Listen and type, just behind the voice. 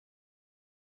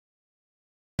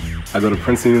I go to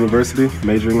Princeton University,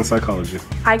 majoring in psychology.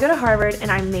 I go to Harvard and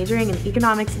I'm majoring in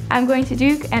economics. I'm going to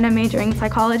Duke and I'm majoring in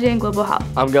psychology and global health.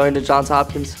 I'm going to Johns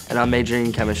Hopkins and I'm majoring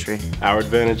in chemistry. Our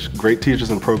advantage, great teachers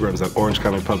and programs at Orange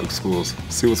County Public Schools.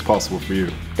 See what's possible for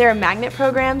you. There are magnet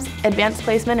programs, advanced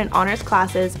placement and honors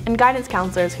classes, and guidance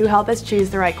counselors who help us choose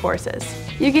the right courses.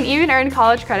 You can even earn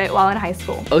college credit while in high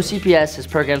school. OCPS has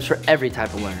programs for every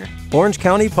type of learner. Orange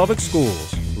County Public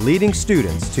Schools, leading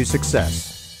students to success.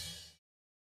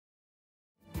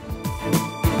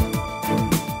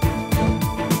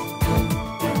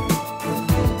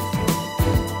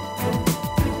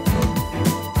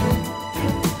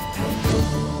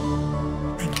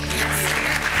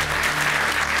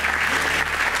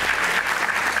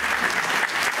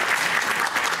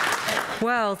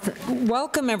 Well,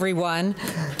 welcome everyone.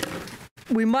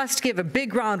 We must give a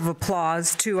big round of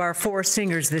applause to our four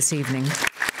singers this evening.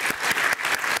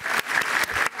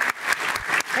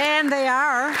 And they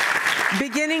are,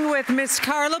 beginning with Miss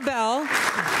Carla Bell.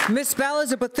 Miss Bell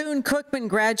is a Bethune-Cookman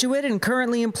graduate and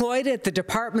currently employed at the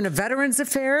Department of Veterans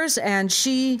Affairs, and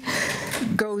she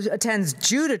attends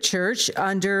Judah Church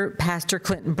under Pastor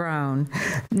Clinton Brown.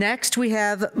 Next, we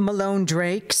have Malone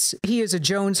Drakes. He is a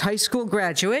Jones High School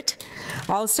graduate.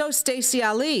 Also, Stacy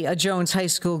Ali, a Jones High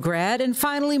School grad. And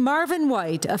finally, Marvin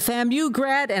White, a FAMU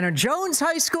grad and a Jones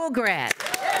High School grad.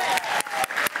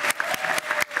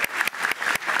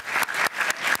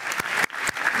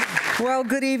 Well,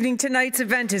 good evening. Tonight's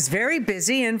event is very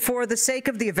busy, and for the sake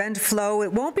of the event flow,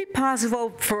 it won't be possible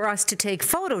for us to take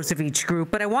photos of each group,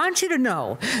 but I want you to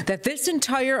know that this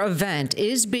entire event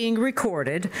is being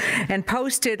recorded and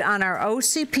posted on our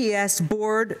OCPS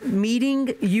board meeting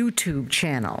YouTube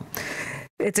channel.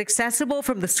 It's accessible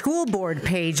from the school board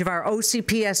page of our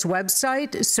OCPS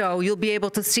website, so you'll be able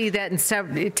to see that.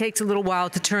 It takes a little while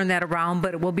to turn that around,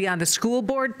 but it will be on the school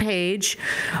board page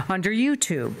under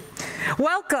YouTube.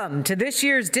 Welcome to this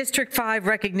year's District 5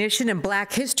 Recognition and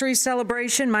Black History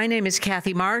Celebration. My name is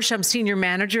Kathy Marsh. I'm Senior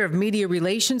Manager of Media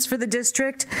Relations for the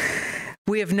district.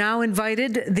 We have now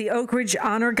invited the Oak Ridge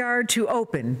Honor Guard to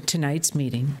open tonight's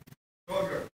meeting.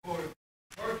 Order. Open.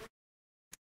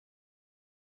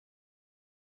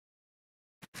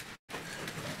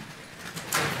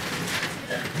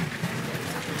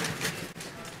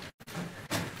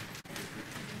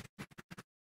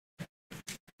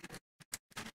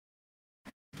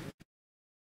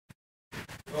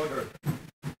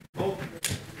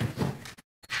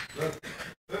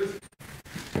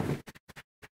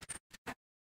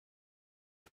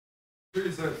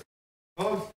 Jesus.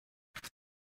 Pause.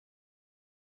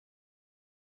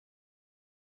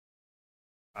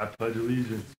 I pledge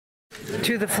allegiance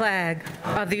to the flag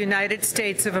of the United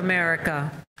States of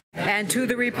America and to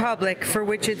the republic for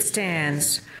which it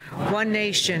stands, one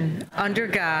nation, under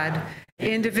God,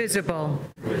 indivisible,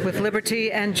 with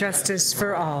liberty and justice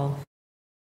for all.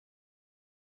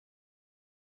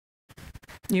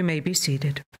 You may be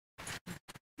seated.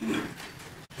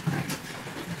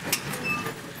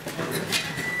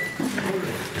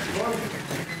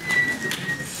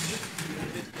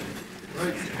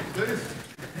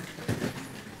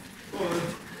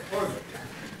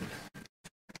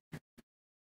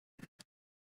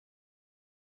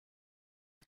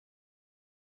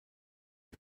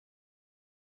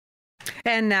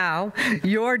 And now,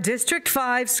 your District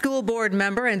 5 School Board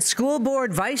member and School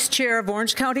Board Vice Chair of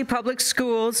Orange County Public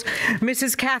Schools,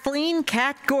 Mrs. Kathleen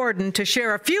 "Kat" Gordon, to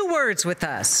share a few words with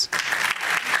us.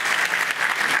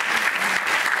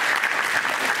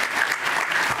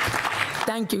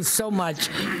 Thank you so much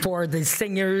for the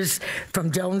singers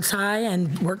from Jones High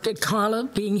and worked at Carla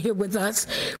being here with us,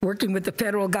 working with the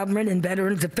federal government and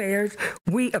Veterans Affairs.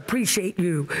 We appreciate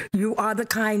you. You are the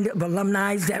kind of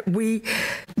alumni that we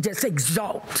just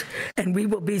exalt, and we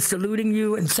will be saluting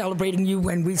you and celebrating you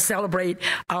when we celebrate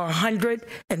our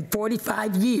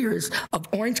 145 years of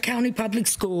Orange County Public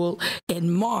School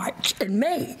in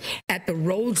May at the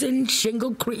Rosen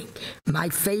Shingle Creek, my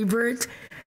favorite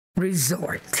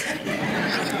resort.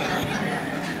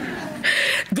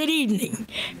 Good evening,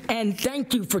 and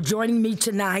thank you for joining me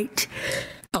tonight,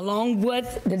 along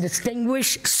with the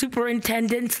distinguished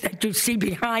superintendents that you see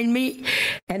behind me,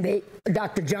 and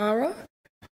Dr. Jara,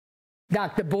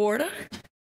 Dr. Borda,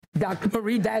 Dr.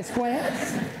 Marie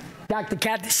Vasquez, Dr.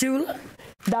 Kathy Shula,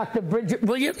 Dr. Bridget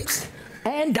Williams,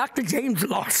 and Dr. James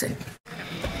Lawson.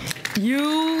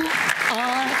 You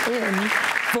are in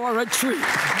for a treat.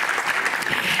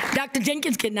 Dr.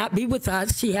 Jenkins cannot be with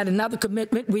us. She had another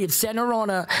commitment. We have sent her on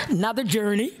another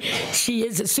journey. She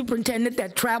is a superintendent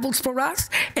that travels for us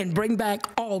and bring back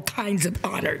all kinds of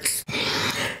honors.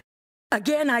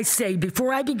 Again, I say,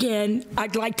 before I begin,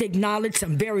 I'd like to acknowledge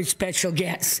some very special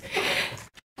guests.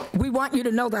 We want you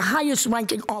to know the highest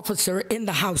ranking officer in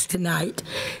the House tonight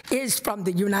is from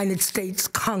the United States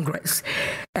Congress.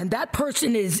 And that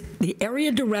person is the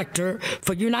Area Director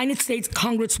for United States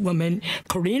Congresswoman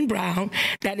Corrine Brown.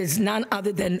 That is none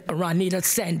other than Ronita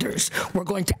Sanders. We're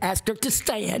going to ask her to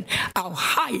stand, our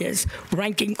highest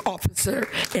ranking officer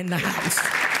in the House.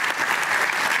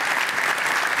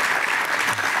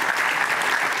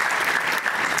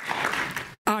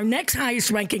 Our next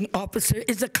highest ranking officer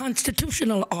is a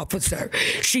constitutional officer.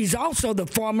 She's also the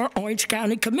former Orange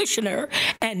County Commissioner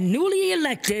and newly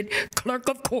elected Clerk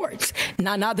of Courts,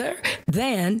 none other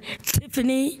than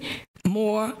Tiffany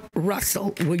Moore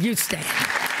Russell. Will you stand?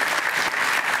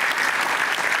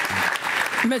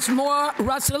 Ms. Moore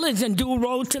Russell is in dual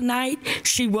role tonight.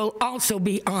 She will also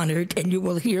be honored, and you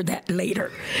will hear that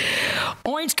later.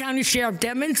 Orange County Sheriff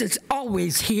Demmons is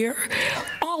always here,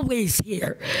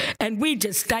 and we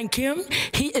just thank him.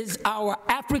 He is our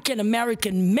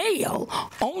African-American male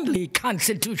only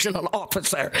constitutional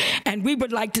officer, and we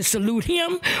would like to salute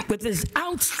him with his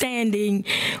outstanding,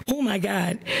 oh my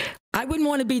God, I wouldn't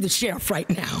want to be the sheriff right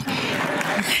now.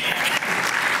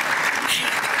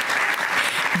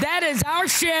 That is our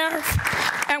sheriff,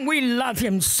 and we love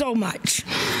him so much.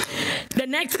 The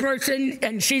next person,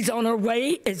 and she's on her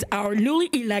way, is our newly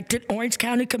elected Orange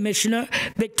County Commissioner,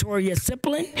 Victoria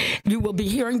Siplin. You will be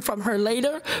hearing from her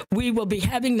later. We will be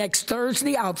having next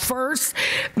Thursday our first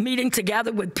meeting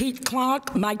together with Pete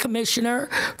Clark, my commissioner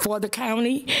for the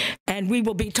county, and we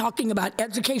will be talking about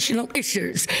educational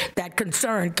issues that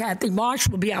concern. Kathy Marsh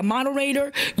will be our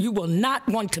moderator. You will not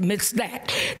want to miss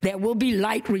that. There will be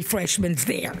light refreshments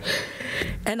there.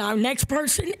 And our next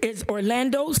person is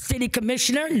Orlando City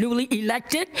Commissioner, newly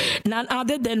elected, none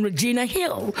other than Regina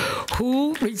Hill,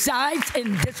 who resides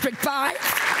in District 5.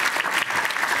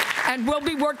 And we'll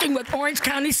be working with Orange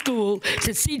County School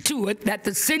to see to it that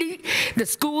the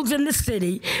schools in the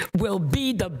city will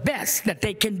be the best that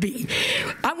they can be.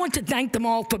 I want to thank them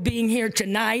all for being here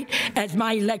tonight as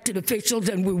my elected officials,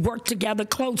 and we work together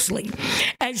closely.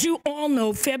 As you all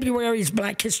know, February is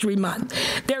Black History Month.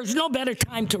 There's no better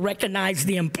time to recognize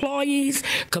the employees,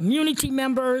 community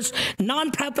members,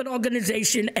 nonprofit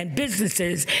organizations, and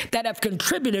businesses that have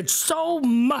contributed so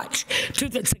much to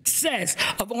the success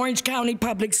of Orange County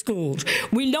Public Schools.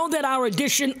 We know that our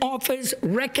addition office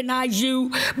recognize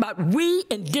you, but we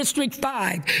in District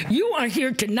 5, you are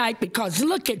here tonight because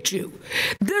look at you.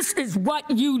 This is what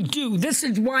you do. This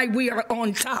is why we are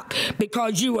on top,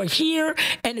 because you are here,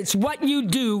 and it's what you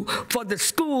do for the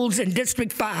schools in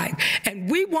District 5. And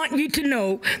we want you to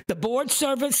know, the board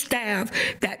service staff,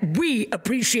 that we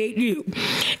appreciate you.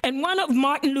 And one of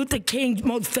Martin Luther King's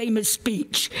most famous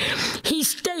speech, he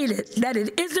stated that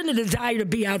it isn't a desire to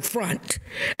be out front,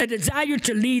 a desire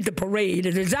to lead the parade,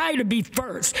 a desire to be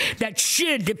first that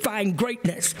should define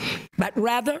greatness, but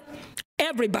rather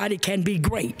everybody can be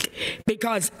great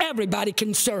because everybody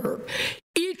can serve.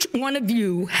 Each one of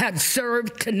you have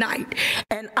served tonight,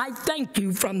 and I thank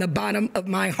you from the bottom of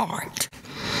my heart.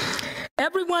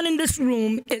 Everyone in this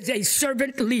room is a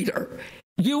servant leader.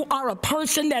 You are a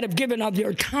person that have given of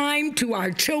your time to our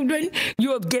children.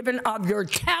 You have given of your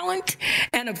talent.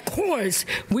 And of course,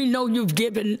 we know you've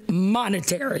given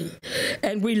monetary.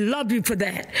 And we love you for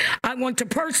that. I want to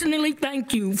personally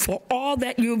thank you for all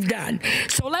that you've done.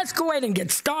 So let's go ahead and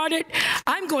get started.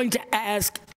 I'm going to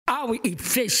ask our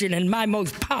efficient and my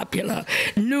most popular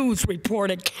news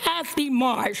reporter, Kathy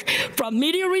Marsh from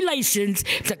Media Relations,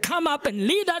 to come up and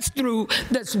lead us through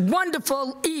this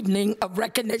wonderful evening of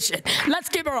recognition. Let's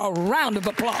give her a round of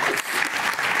applause.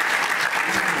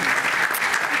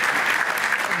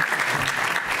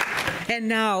 And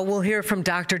now we'll hear from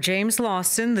Dr. James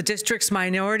Lawson, the district's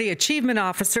Minority Achievement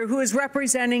Officer, who is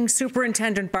representing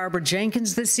Superintendent Barbara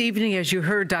Jenkins this evening. As you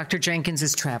heard, Dr. Jenkins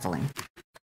is traveling.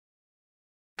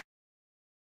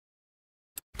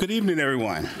 Good evening,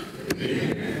 everyone.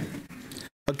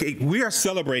 Okay, we are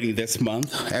celebrating this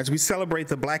month. As we celebrate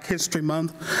the Black History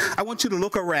Month, I want you to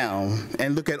look around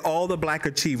and look at all the Black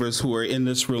achievers who are in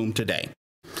this room today.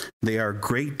 There are a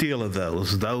great deal of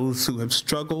those who have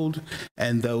struggled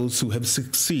and those who have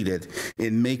succeeded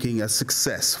in making a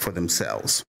success for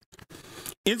themselves.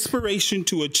 Inspiration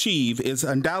to achieve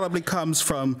undoubtedly comes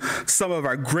from some of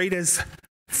our greatest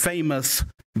famous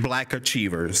Black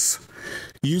achievers.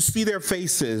 You see their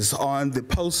faces on the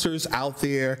posters out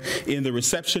there in the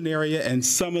reception area, and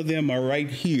some of them are right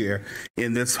here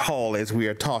in this hall as we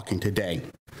are talking today.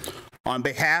 On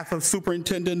behalf of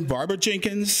Superintendent Barbara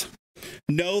Jenkins,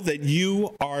 know that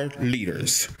you are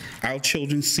leaders our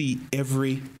children see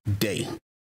every day.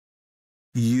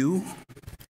 you,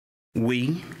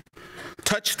 we,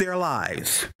 touch their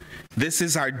lives. This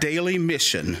is our daily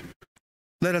mission.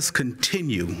 Let us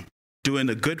continue doing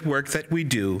the good work that we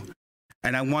do,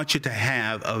 and I want you to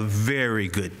have a very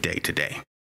good day today.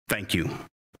 Thank you.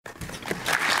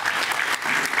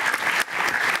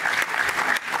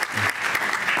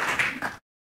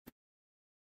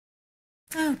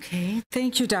 Okay,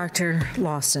 thank you, Dr.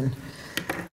 Lawson.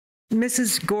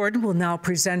 Mrs. Gordon will now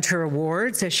present her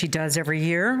awards, as she does every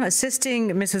year. Assisting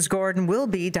Mrs. Gordon will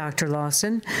be Dr.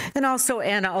 Lawson, and also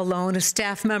Anna Alone, a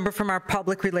staff member from our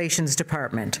Public Relations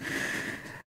Department.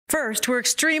 First, we're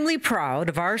extremely proud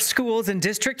of our schools in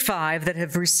District 5 that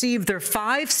have received their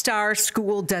 5-star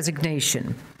school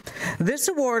designation. This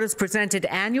award is presented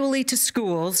annually to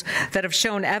schools that have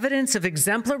shown evidence of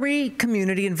exemplary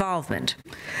community involvement.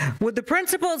 Would the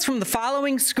principals from the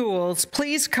following schools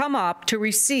please come up to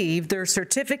receive their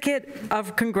certificate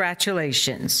of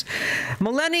congratulations?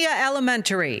 Millennia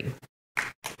Elementary.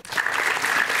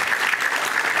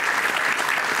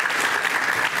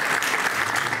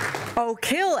 Oak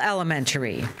Hill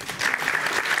Elementary.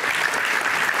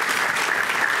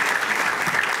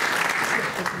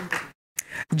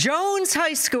 Jones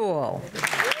High School.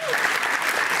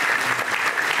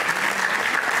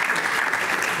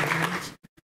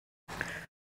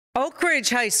 Oak Ridge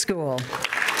High School.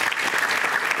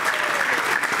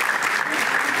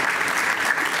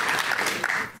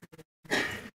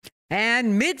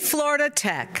 And Mid-Florida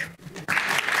Tech.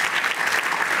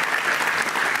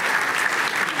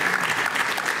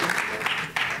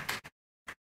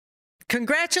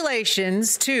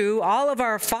 Congratulations to all of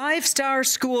our 5-star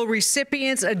school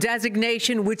recipients, a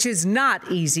designation which is not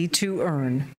easy to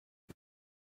earn.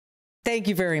 Thank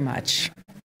you very much.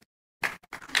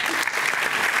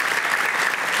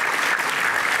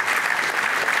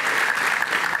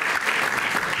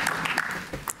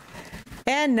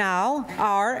 And now,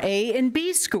 our A and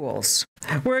B schools.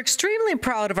 We're extremely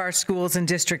proud of our schools in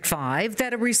District 5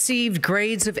 that have received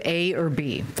grades of A or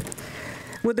B.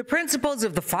 Would the principals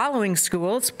of the following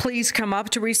schools please come up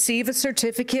to receive a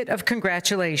certificate of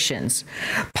congratulations?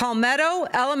 Palmetto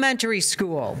Elementary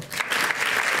School.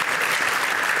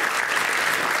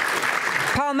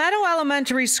 Palmetto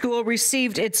Elementary School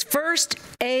received its first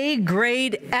A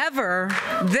grade ever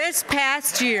this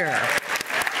past year.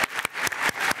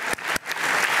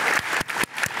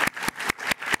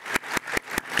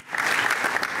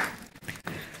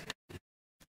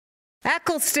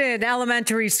 Eccleston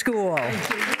Elementary School.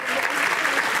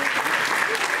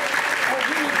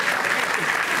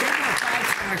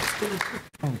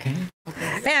 Okay.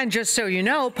 And just so you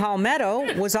know,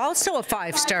 Palmetto was also a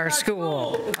 5-star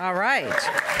school. All right.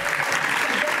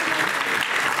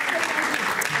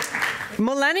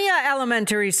 Millennia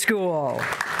Elementary School.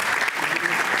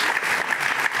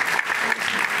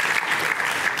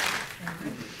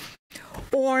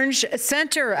 Orange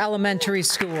Center Elementary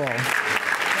School.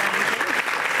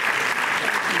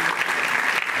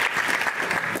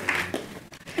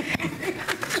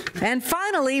 And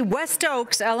finally, West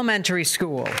Oaks Elementary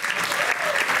School.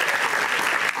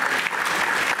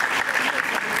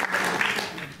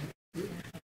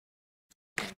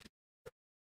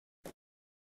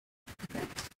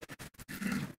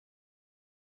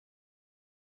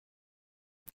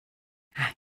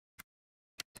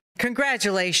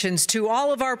 Congratulations to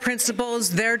all of our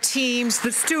principals, their teams,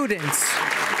 the students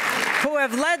who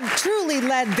have truly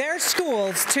led their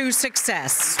schools to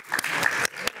success.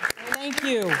 Thank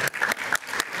you.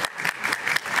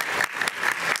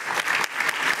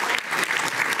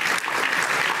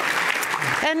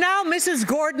 And now Mrs.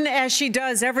 Gordon, as she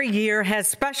does every year, has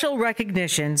special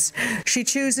recognitions. She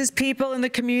chooses people in the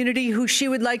community who she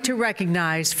would like to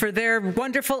recognize for their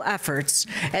wonderful efforts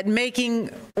at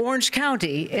making Orange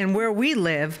County and where we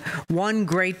live one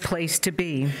great place to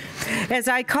be. As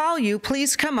I call you,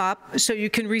 please come up so you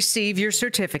can receive your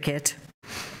certificate.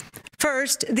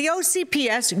 First, the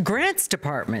OCPS Grants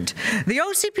Department. The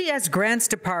OCPS Grants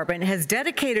Department has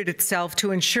dedicated itself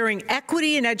to ensuring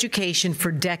equity in education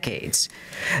for decades.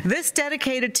 This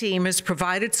dedicated team has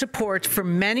provided support for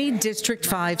many District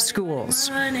 5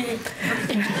 schools. And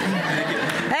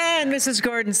Mrs.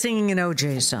 Gordon singing an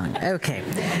OJ song. Okay.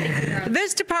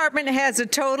 This department has a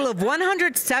total of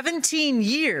 117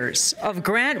 years of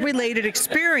grant-related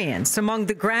experience among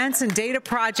the grants and data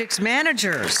projects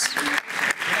managers.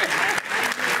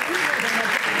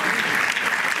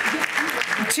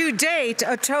 To date,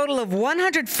 a total of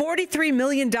 $143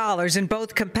 million in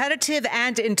both competitive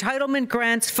and entitlement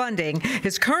grants funding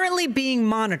is currently being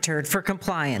monitored for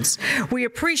compliance. We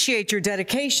appreciate your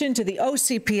dedication to the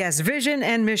OCPS vision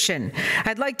and mission.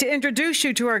 I'd like to introduce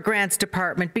you to our grants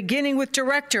department, beginning with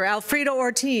Director Alfredo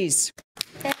Ortiz.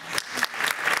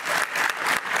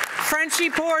 Frenchie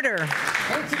Porter.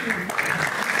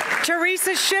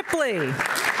 Teresa Shipley.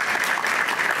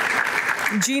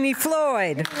 Jeannie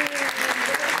Floyd.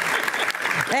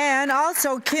 And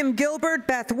also Kim Gilbert,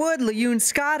 Beth Wood, Leune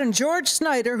Scott, and George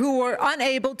Snyder, who were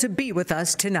unable to be with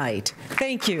us tonight.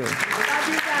 Thank you.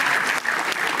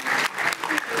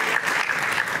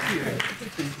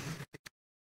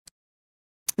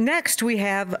 Next, we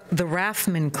have the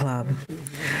Raffman Club.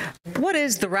 What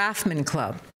is the Raffman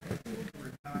Club?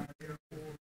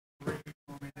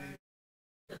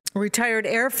 Retired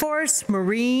Air Force,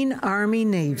 Marine, Army,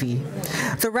 Navy.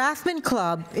 The Raffman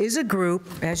Club is a group,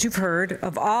 as you've heard,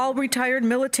 of all retired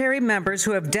military members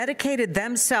who have dedicated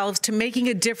themselves to making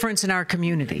a difference in our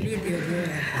community.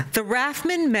 The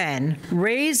Raffman men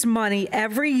raise money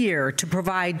every year to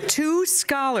provide 2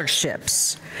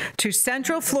 scholarships to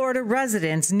Central Florida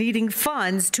residents needing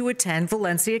funds to attend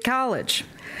Valencia College.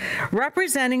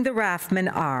 Representing the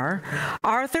Raffman are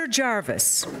Arthur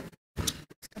Jarvis,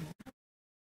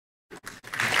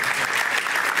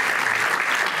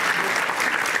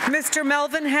 Mr.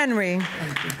 Melvin Henry,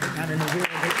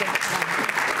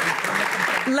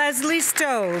 Leslie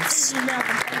Stoves,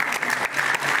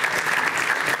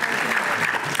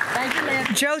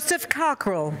 Joseph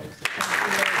Cockrell,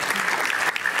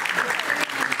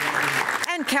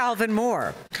 and Calvin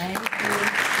Moore.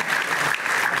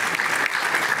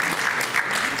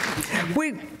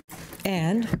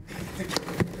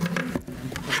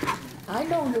 I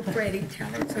know you're Freddie. Tell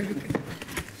her so you can.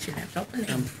 Should have help me.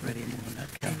 I'm Freddie.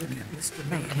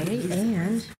 Okay,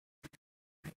 and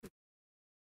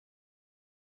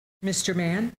Mr.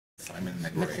 Mann?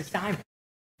 Mr. Simon.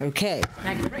 Okay.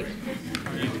 McGray.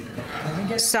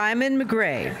 Simon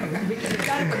McGray.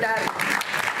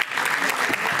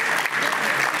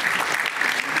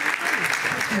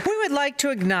 We would like to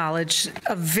acknowledge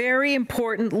a very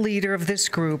important leader of this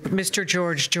group, Mr.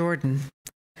 George Jordan.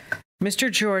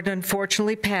 Mr. Jordan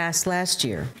unfortunately passed last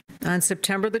year on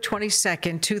September the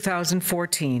 22nd,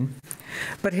 2014,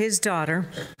 but his daughter,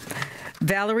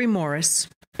 Valerie Morris,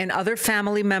 and other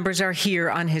family members are here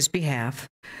on his behalf.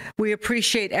 We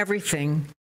appreciate everything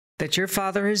that your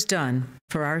father has done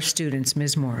for our students,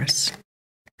 Ms. Morris.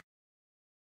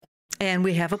 And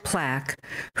we have a plaque.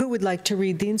 Who would like to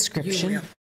read the inscription?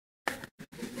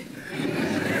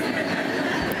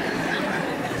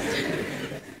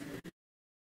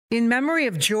 In memory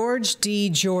of George D.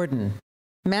 Jordan,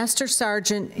 Master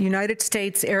Sergeant, United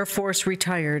States Air Force,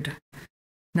 retired,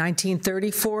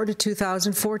 1934 to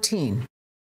 2014.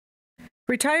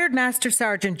 Retired Master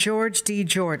Sergeant George D.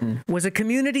 Jordan was a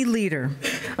community leader,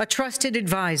 a trusted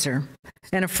advisor,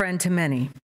 and a friend to many.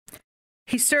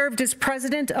 He served as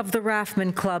president of the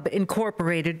Raffman Club,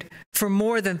 Incorporated, for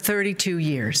more than 32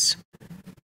 years,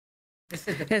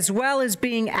 as well as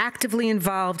being actively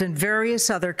involved in various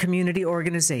other community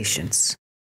organizations.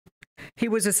 He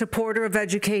was a supporter of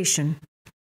education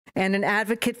and an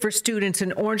advocate for students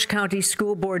in Orange County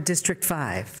School Board District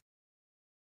 5.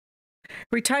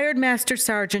 Retired Master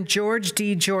Sergeant George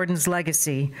D. Jordan's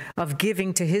legacy of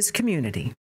giving to his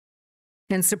community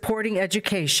and supporting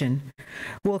education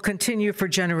will continue for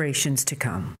generations to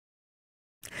come.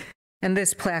 And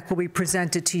this plaque will be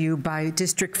presented to you by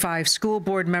District 5 School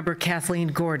Board member Kathleen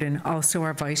Gordon, also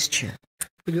our Vice Chair.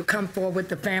 Will you come forward with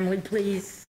the family,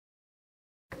 please?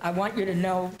 I want you to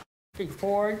know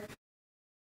before,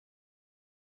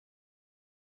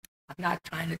 I'm not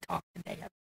trying to talk today.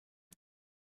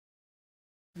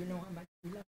 You know how much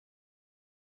we love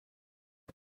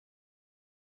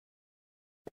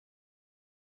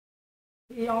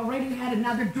you. He already had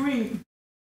another dream.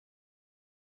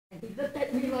 And he looked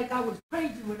at me like I was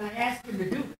crazy when I asked him to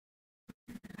do it.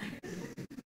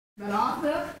 But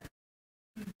Arthur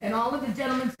and all of the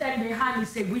gentlemen standing behind me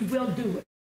said, we will do it.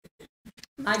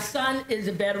 My son is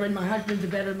a veteran, my husband's a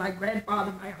veteran, my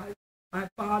grandfather, my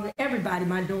father, everybody,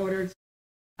 my daughters.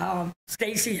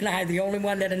 Stacy and I are the only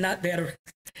one that are not veterans.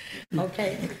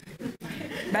 Okay?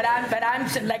 But I'm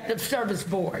selective service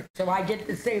board, so I get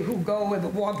to say who go when the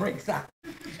war breaks out.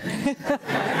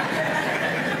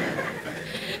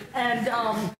 And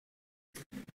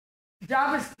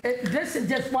Jarvis, this is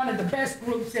just one of the best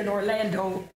groups in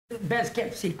Orlando, best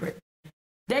kept secret.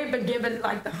 They've been given,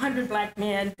 like the 100 Black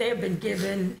men, they've been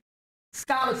given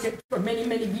scholarships for many,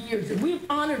 many years, and we've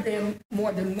honored them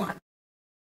more than once.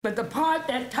 But the part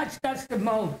that touched us the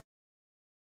most,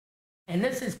 and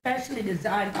this is specially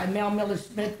designed by Mel Miller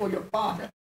Smith for your father,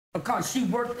 because she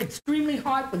worked extremely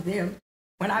hard with him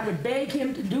when I would beg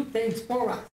him to do things for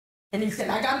us. And he said,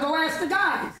 I got to go ask the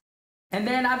guys. And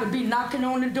then I would be knocking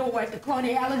on the door at the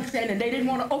Coney Island Center, and they didn't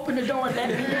want to open the door and let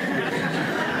me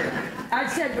in. I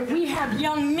said, but we have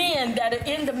young men that are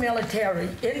in the military,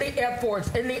 in the Air Force,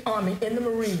 in the Army, in the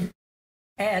Marine,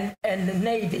 and the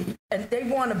Navy, and they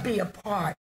want to be a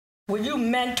part. Will you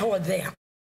mentor them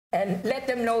and let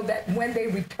them know that when they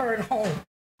return home,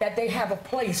 that they have a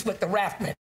place with the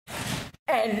Raffman?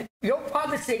 And your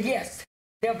father said, yes,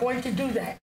 they're going to do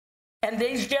that. And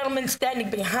these gentlemen standing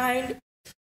behind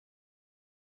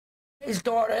his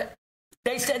daughter,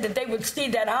 they said that they would see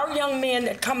that our young men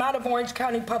that come out of Orange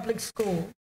County Public School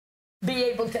be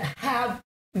able to have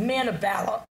men of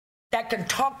valor that can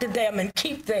talk to them and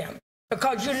keep them,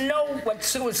 because you know what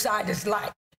suicide is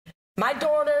like.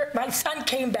 My son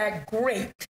came back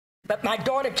great, but my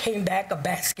daughter came back a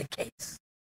basket case.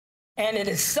 And it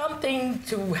is something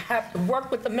to have to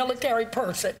work with a military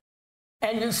person.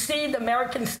 And you see the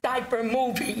American Sniper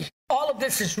movie, all of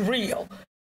this is real.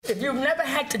 If you've never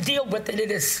had to deal with it,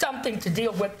 it is something to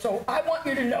deal with. So I want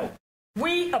you to know,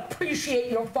 we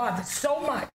appreciate your father so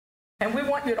much. And we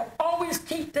want you to always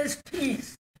keep this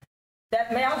piece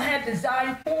that Mel had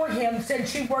designed for him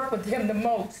since she worked with him the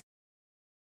most.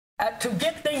 To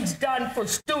get things done for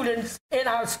students in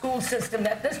our school system,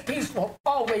 that this piece will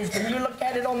always, when you look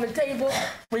at it on the table,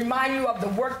 remind you of the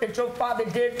work that your father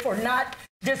did for not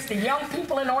just the young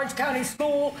people in Orange County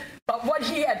School, but what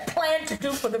he had planned to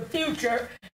do for the future,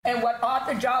 and what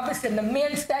Arthur Jarvis and the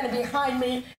men standing behind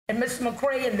me, and Mr.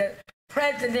 McCray and the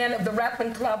president of the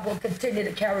Raffman Club will continue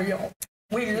to carry on.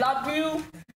 We love you,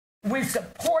 we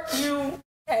support you,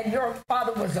 and your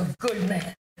father was a good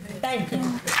man. Thank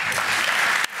you.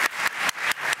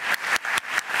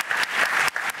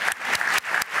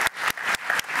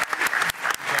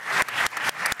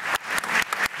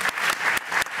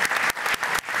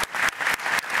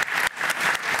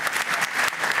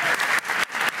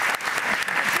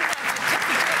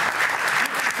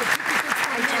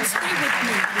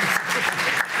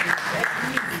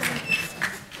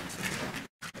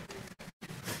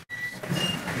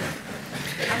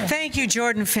 Thank you,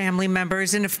 Jordan family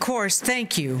members, and of course,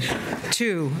 thank you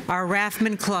to our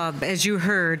Raffman Club, as you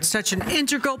heard, such an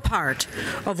integral part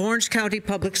of Orange County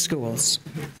Public Schools.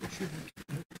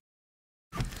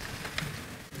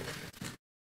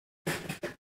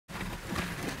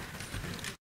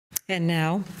 And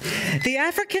now, the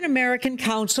African American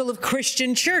Council of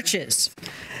Christian Churches.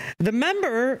 The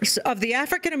members of the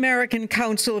African American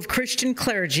Council of Christian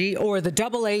Clergy, or the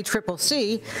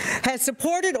AACCC, has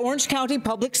supported Orange County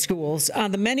Public Schools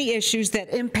on the many issues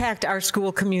that impact our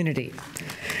school community.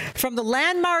 From the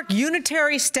landmark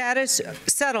unitary status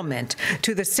settlement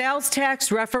to the sales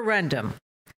tax referendum,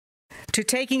 to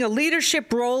taking a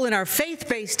leadership role in our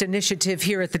faith-based initiative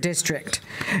here at the district.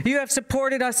 You have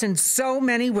supported us in so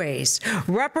many ways.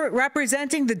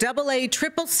 Representing the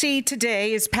AACCC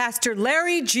today is Pastor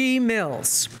Larry G.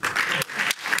 Mills.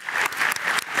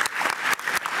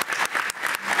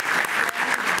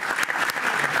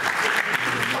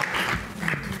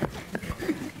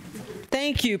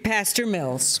 Thank you, Pastor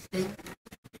Mills. And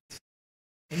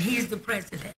he's the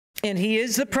president. And he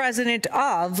is the president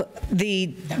of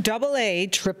the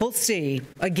AACCC.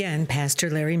 Again,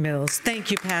 Pastor Larry Mills. Thank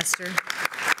you, Pastor.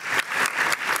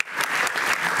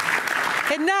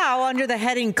 And now, under the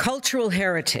heading Cultural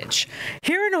Heritage,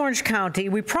 here in Orange County,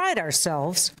 we pride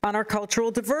ourselves on our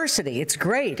cultural diversity. It's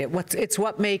great. It's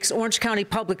what makes Orange County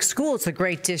Public Schools the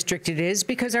great district it is,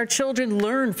 because our children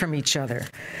learn from each other.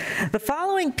 The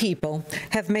following people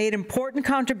have made important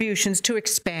contributions to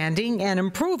expanding and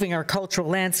improving our cultural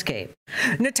landscape.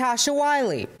 Natasha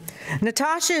Wiley.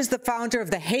 Natasha is the founder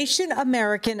of the Haitian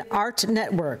American Art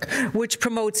Network, which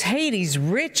promotes Haiti's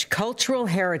rich cultural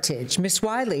heritage. Miss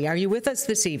Wiley, are you with us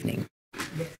this evening?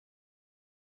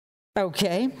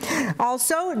 Okay.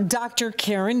 Also, Dr.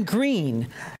 Karen Green.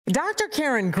 Dr.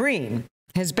 Karen Green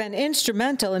has been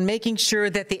instrumental in making sure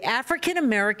that the African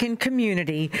American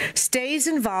community stays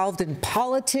involved in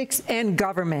politics and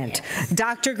government.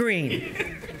 Dr. Green.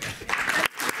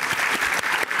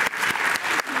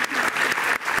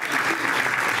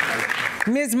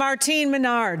 Ms. Martine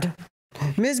Menard.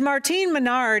 Ms. Martine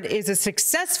Menard is a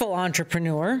successful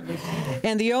entrepreneur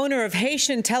and the owner of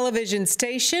Haitian television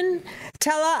station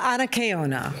Tela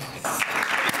Anakeona.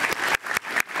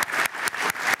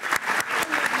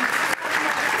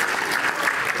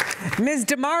 Ms.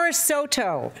 Damaris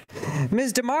Soto.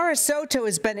 Ms. Damaris Soto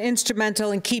has been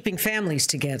instrumental in keeping families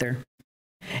together.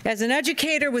 As an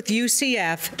educator with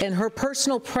UCF and her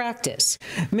personal practice,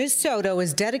 Ms. Soto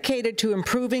is dedicated to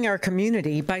improving our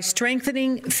community by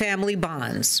strengthening family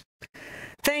bonds.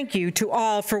 Thank you to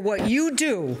all for what you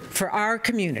do for our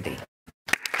community.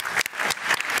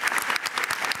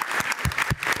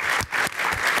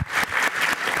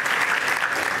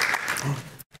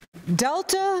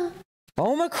 Delta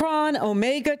Omicron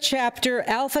Omega Chapter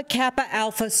Alpha Kappa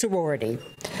Alpha Sorority.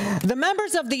 The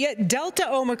members of the Delta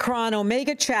Omicron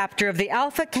Omega Chapter of the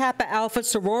Alpha Kappa Alpha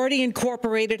Sorority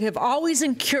Incorporated have always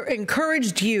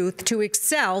encouraged youth to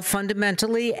excel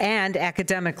fundamentally and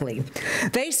academically.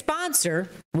 They sponsor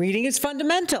Reading is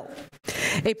Fundamental,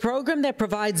 a program that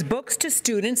provides books to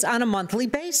students on a monthly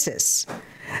basis.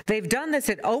 They've done this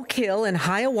at Oak Hill and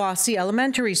Hiawassee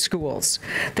elementary schools.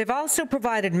 They've also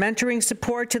provided mentoring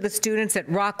support to the students at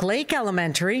Rock Lake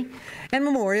Elementary and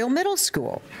Memorial Middle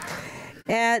School.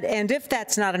 And if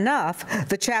that's not enough,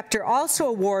 the chapter also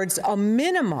awards a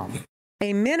minimum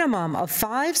of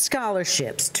 5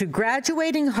 scholarships to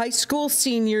graduating high school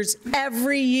seniors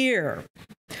every year.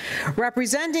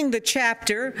 Representing the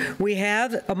chapter, we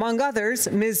have, among others,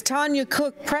 Ms. Tanya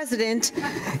Cook, President,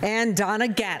 and Donna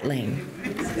Gatling.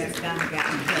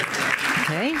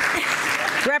 Okay.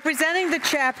 Representing the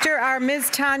chapter are Ms.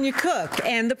 Tanya Cook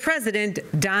and the President,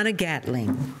 Donna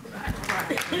Gatling.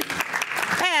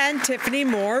 And Tiffany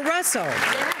Moore Russell.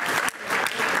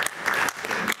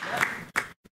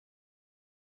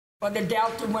 For the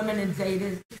Delta women and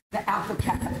Zetas, the Alpha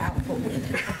Kappa Alpha women.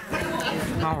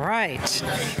 All right.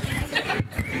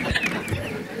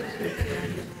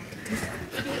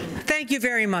 Thank you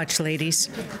very much, ladies.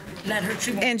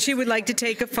 And she would like to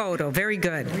take a photo. Very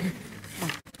good.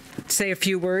 Say a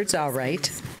few words. All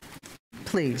right.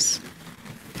 Please.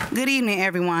 Good evening,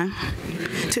 everyone.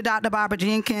 To Dr. Barbara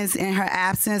Jenkins, in her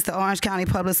absence, the Orange County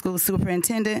Public Schools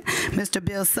Superintendent, Mr.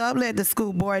 Bill Sublett, the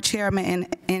School Board Chairman,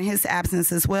 in his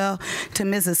absence as well, to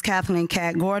Mrs. Kathleen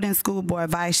Cat Gordon, School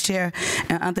Board Vice Chair,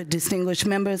 and other distinguished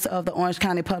members of the Orange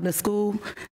County Public School.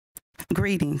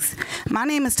 Greetings. My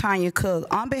name is Tanya Cook.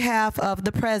 On behalf of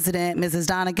the President, Mrs.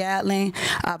 Donna Gatling,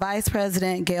 Vice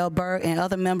President Gail Burke, and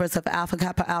other members of Alpha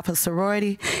Kappa Alpha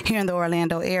Sorority here in the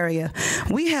Orlando area,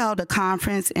 we held a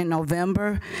conference in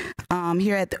November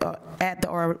here at the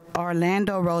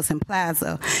Orlando Rosen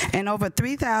Plaza, and over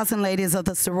 3,000 ladies of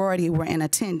the sorority were in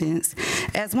attendance.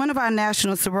 As one of our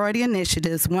national sorority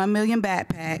initiatives, 1 Million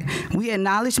Backpack, we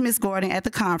acknowledged Ms. Gordon at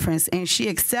the conference, and she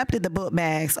accepted the book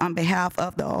bags on behalf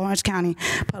of the Orange County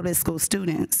Public School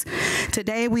students.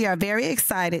 Today, we are very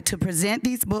excited to present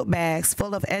these book bags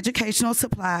full of educational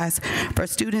supplies for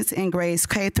students in grades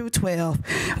K through 12.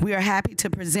 We are happy to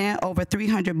present over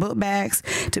 300 book bags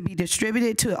to be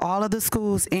distributed to all of the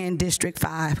schools in District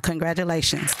 5.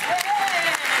 Congratulations.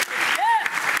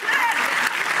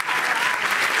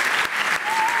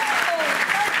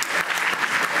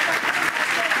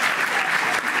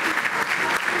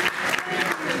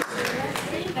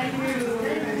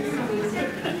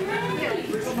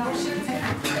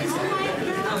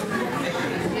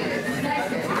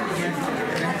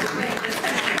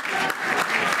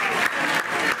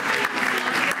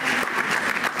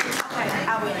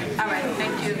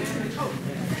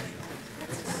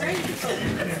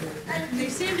 They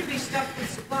seem to be stuffed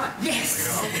with supplies.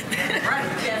 Yes.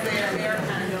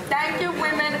 Thank you,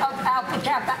 women of Alpha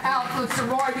Kappa Alpha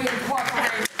Sorority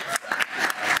Incorporated.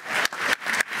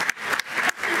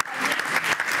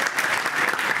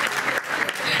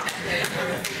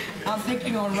 I'm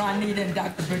thinking on Ronita and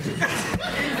Dr. Bridget.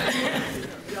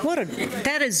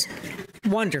 That is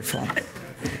wonderful.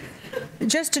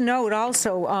 Just a note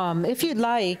also, if you'd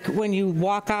like, when you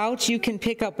walk out, you can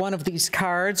pick up one of these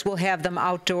cards. We'll have them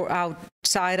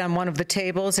outside on one of the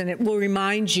tables, and it will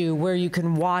remind you where you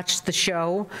can watch the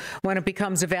show when it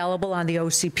becomes available on the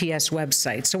OCPS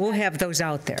website. So we'll have those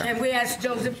out there. And we asked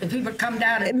Joseph if he would come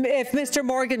down and if Mr.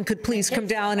 Morgan could please come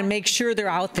down and make sure they're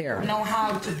out there. know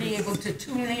how to be able to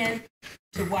tune in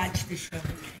to watch the show.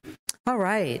 All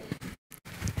right.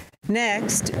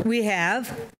 Next, we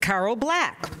have Carol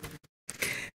Black.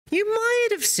 You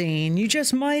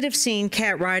just might have seen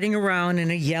Kat riding around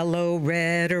in a yellow,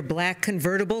 red, or black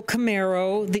convertible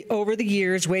Camaro over the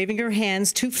years, waving her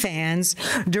hands to fans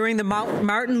during the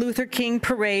Martin Luther King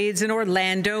parades in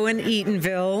Orlando and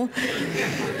Eatonville.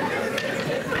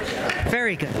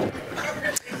 Very good.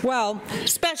 Well,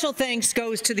 special thanks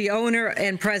goes to the owner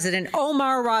and president,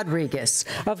 Omar Rodriguez,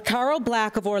 of Carl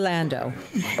Black of Orlando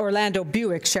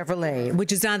Buick Chevrolet,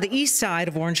 which is on the east side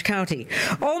of Orange County.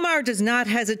 Omar does not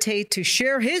hesitate to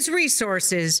share his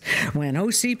resources when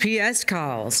OCPS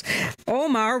calls.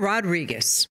 Omar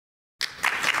Rodriguez.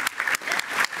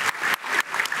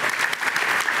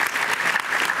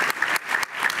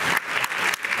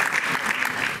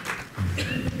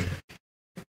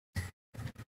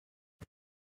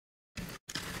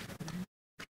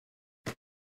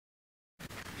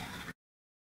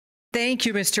 Thank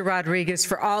you, Mr. Rodriguez,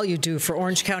 for all you do for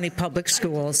Orange County Public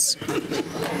Schools.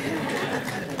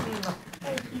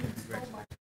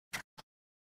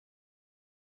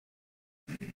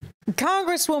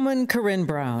 Congresswoman Corinne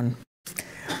Brown.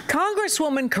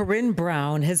 Congresswoman Corinne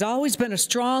Brown has always been a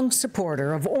strong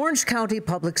supporter of Orange County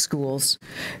Public Schools.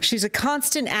 She's a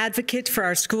constant advocate for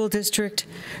our school district.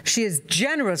 She has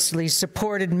generously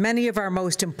supported many of our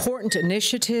most important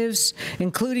initiatives,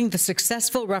 including the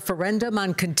successful referendum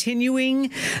on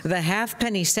continuing the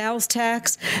half-penny sales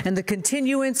tax and the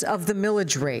continuance of the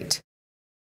millage rate.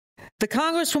 The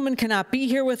Congresswoman cannot be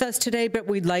here with us today, but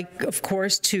we'd like, of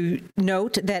course, to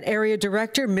note that Area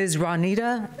Director Ms.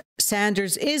 Ronita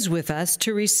Sanders is with us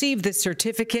to receive this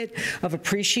certificate of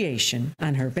appreciation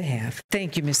on her behalf.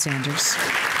 Thank you, Ms. Sanders.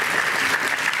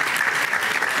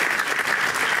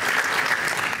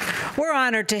 We're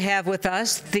honored to have with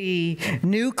us the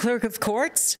new Clerk of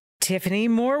Courts, Tiffany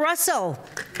Moore Russell,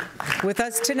 with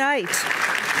us tonight.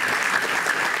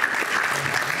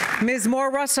 Ms. Moore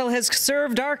Russell has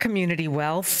served our community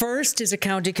well, first as a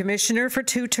county commissioner for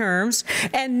 2 terms,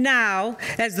 and now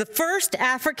as the first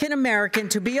African American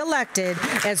to be elected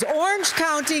as Orange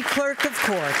County Clerk of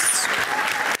Courts.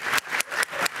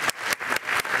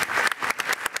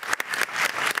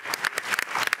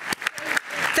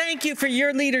 Thank you for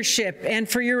your leadership and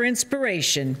for your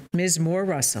inspiration, Ms. Moore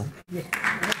Russell.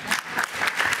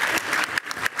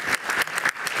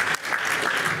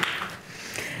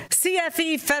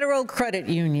 CFE Federal Credit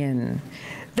Union.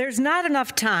 There's not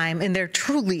enough time, and there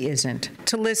truly isn't,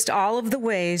 to list all of the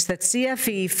ways that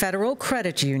CFE Federal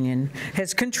Credit Union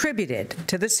has contributed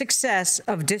to the success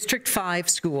of District 5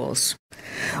 schools.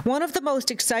 One of the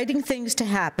most exciting things to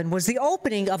happen was the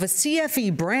opening of a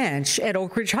CFE branch at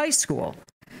Oak Ridge High School.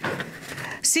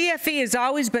 CFE has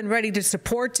always been ready to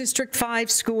support District 5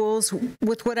 schools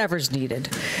with whatever's needed.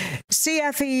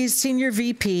 CFE's Senior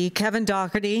VP, Kevin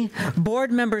Doherty,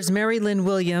 board members Mary Lynn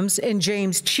Williams and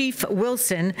James Chief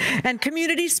Wilson, and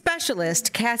Community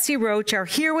Specialist Cassie Roach are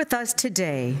here with us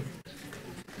today.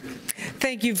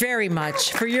 Thank you very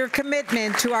much for your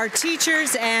commitment to our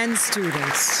teachers and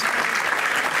students.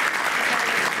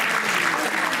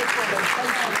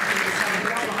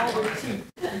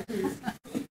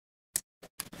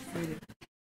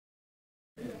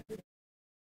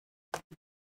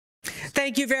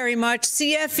 Thank you very much,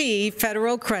 CFE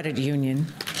Federal Credit Union.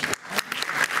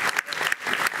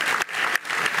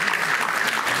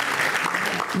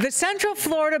 The Central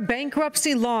Florida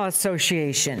Bankruptcy Law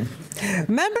Association.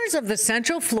 Members of the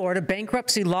Central Florida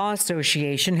Bankruptcy Law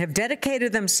Association have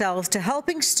dedicated themselves to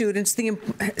helping students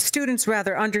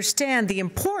understand the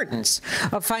importance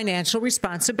of financial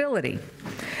responsibility.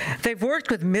 They've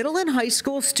worked with middle and high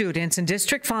school students in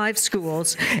District 5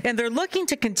 schools, and they're looking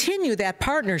to continue that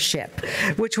partnership,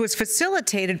 which was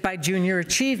facilitated by Junior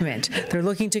Achievement. They're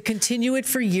looking to continue it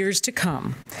for years to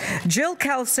come. Jill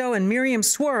Kelso and Miriam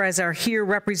Suarez are here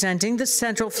representing the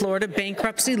Central Florida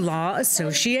Bankruptcy Law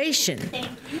Association. Thank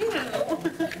you.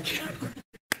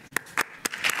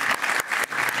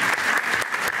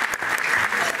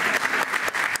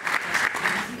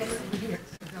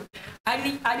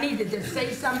 I needed to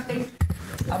say something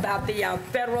about the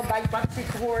Federal Bankruptcy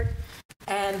Court,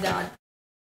 and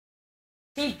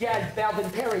Chief Judge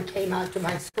Belvin Perry came out to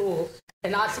my school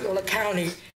in Osceola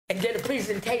County and did a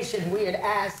presentation. We had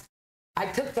asked, I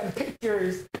took some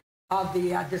pictures of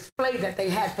the display that they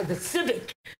had for the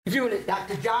civic unit.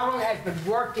 Dr. Jarrell has been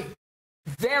working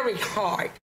very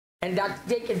hard, and Dr.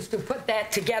 Jenkins, to put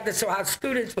that together so our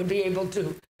students would be able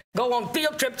to go on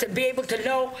field trips and be able to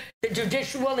know the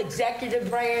judicial, executive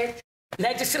branch,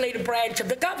 legislative branch of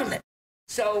the government.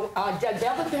 So Judge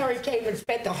Belvin Perry came and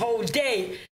spent the whole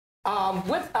day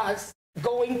with us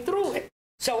going through it.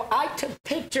 So I took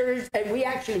pictures, and we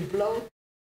actually blew.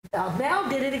 Mel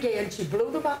did it again. She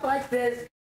blew them up like this,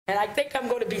 and I think I'm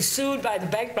going to be sued by the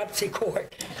bankruptcy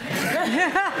court.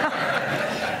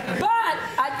 But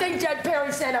I think Judge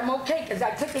Perry said I'm okay because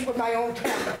I took it with my own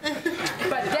camera.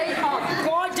 But they are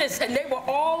gorgeous, and they were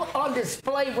all on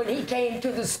display when he came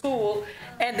to the school,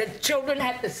 and the children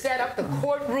had to set up the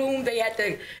courtroom. They had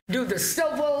to do the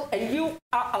civil, and you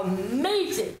are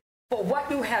amazing for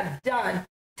what you have done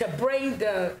to bring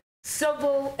the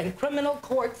civil and criminal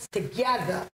courts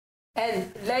together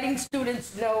and letting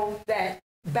students know that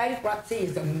bankruptcy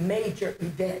is a major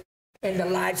event in the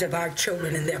lives of our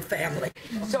children and their family.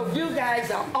 So you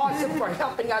guys are awesome for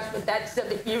helping us with that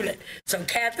civic unit. So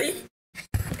Kathy?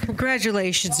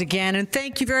 Congratulations again, and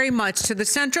thank you very much to the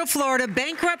Central Florida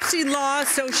Bankruptcy Law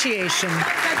Association.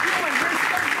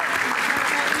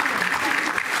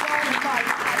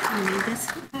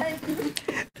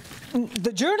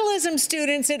 the journalism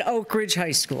students at Oak Ridge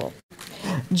High School.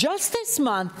 Just this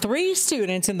month, 3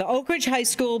 students in the Oak Ridge High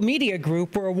School Media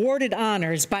Group were awarded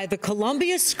honors by the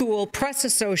Columbia School Press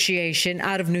Association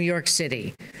out of New York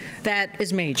City. That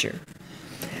is major.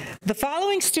 The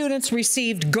following students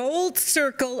received Gold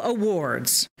Circle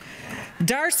Awards.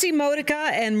 Darcy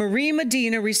Modica and Marie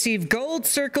Medina received Gold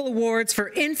Circle Awards for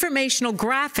informational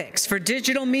graphics for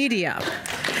digital media,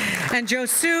 and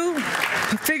Josu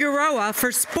Figueroa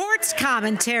for sports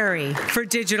commentary for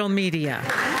digital media.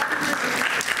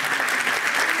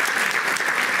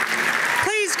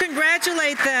 Please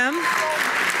congratulate them.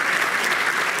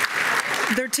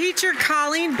 Their teacher,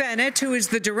 Colleen Bennett, who is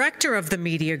the director of the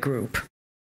media group.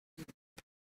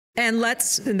 And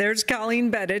there's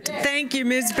Colleen Bennett. Thank you,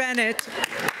 Ms. Bennett.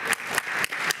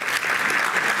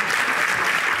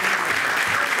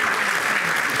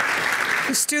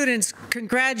 Students,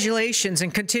 congratulations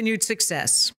and continued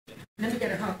success. Let me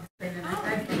get a hug.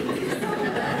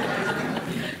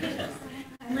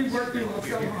 We worked you all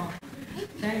so hard.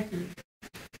 Thank you.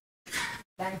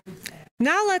 Thank you.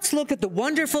 Now let's look at the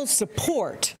wonderful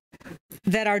support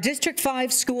that our District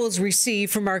 5 schools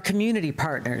receive from our community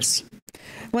partners.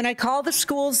 When I call the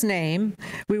school's name,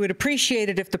 we would appreciate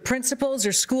it if the principals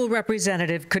or school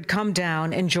representative could come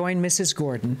down and join Mrs.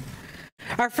 Gordon.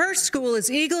 Our first school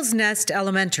is Eagles Nest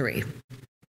Elementary.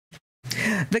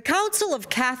 The Council of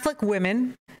Catholic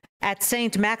Women at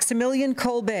St. Maximilian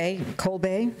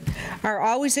Colbay are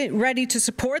always ready to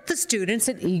support the students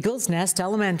at Eagles Nest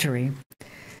Elementary.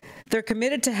 They're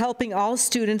committed to helping all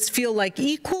students feel like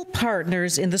equal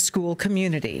partners in the school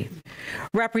community.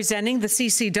 Representing the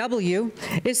CCW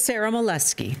is Sarah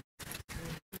Molesky.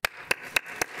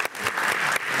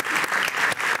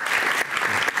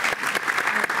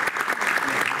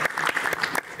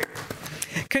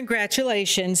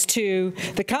 Congratulations to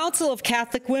the Council of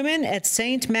Catholic Women at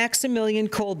St. Maximilian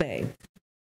Colbay.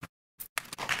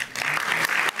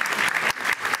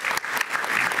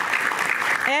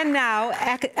 And now,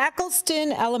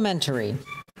 Eccleston Elementary.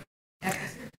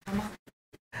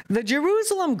 The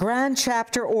Jerusalem Grand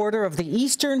Chapter Order of the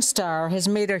Eastern Star has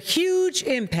made a huge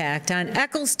impact on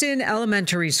Eccleston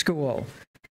Elementary School.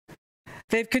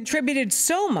 They've contributed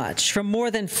so much, from more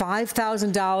than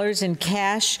 $5,000 in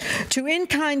cash to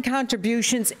in-kind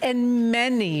contributions and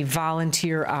many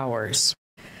volunteer hours.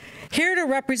 Here to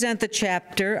represent the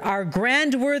chapter, our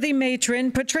grand-worthy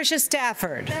matron, Patricia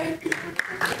Stafford.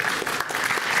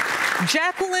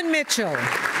 Jacqueline Mitchell,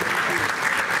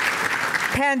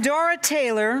 Pandora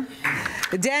Taylor,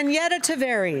 Danietta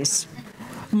Tavares,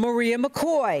 Maria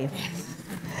McCoy,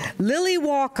 Lily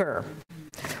Walker,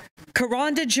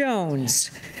 Karonda Jones,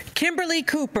 Kimberly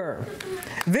Cooper,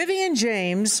 Vivian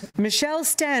James, Michelle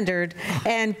Standard,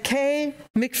 and Kay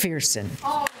McPherson.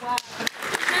 Oh, wow.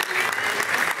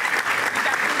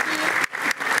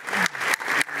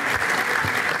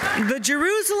 The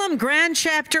Jerusalem Grand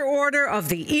Chapter Order of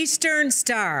the Eastern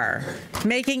Star,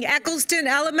 making Eccleston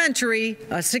Elementary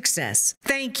a success.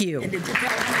 Thank you.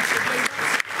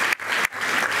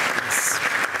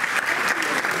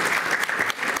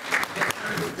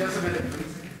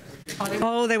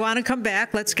 Oh, they want to come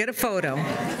back. Let's get a photo.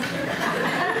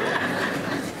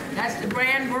 That's the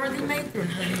grand worthy matron.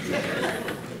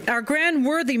 Our grand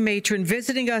worthy matron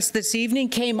visiting us this evening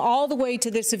came all the way to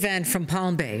this event from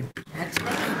Palm Bay. That's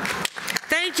right.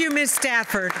 Thank you, Ms.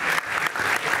 Stafford.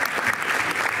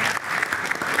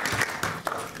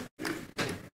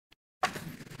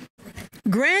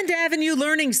 Grand Avenue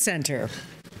Learning Center.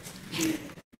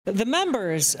 The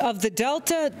members of the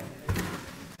Delta...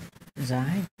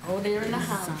 Oh, they're in the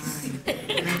house.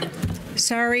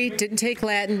 Sorry, didn't take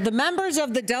Latin. The members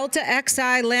of the Delta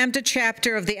Xi Lambda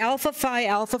chapter of the Alpha Phi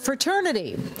Alpha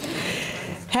fraternity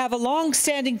have a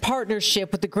long-standing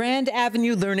partnership with the Grand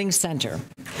Avenue Learning Center.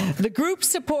 The group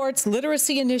supports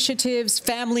literacy initiatives,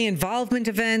 family involvement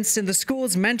events, and the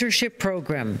school's mentorship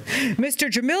program. Mr.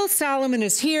 Jamil Solomon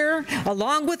is here,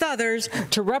 along with others,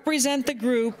 to represent the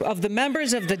group of the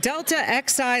members of the Delta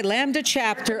Xi Lambda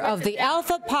chapter of the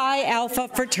Alpha Pi Alpha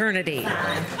fraternity.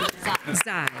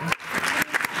 Xi.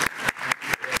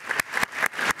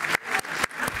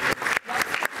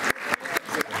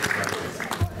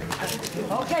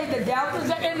 Okay, the Deltas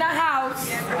are in the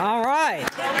house. All right.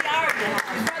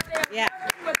 Yeah.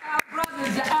 With our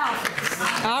brothers, the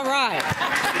Alphas. All right.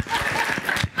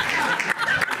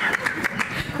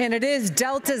 And it is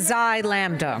Delta Xi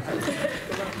Lambda.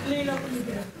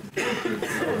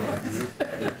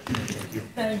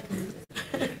 Thank you.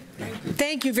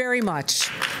 Thank you very much.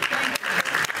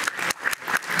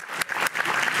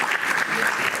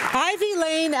 Ivy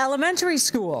Lane Elementary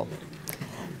School.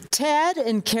 Ted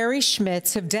and Carrie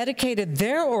Schmitz have dedicated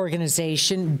their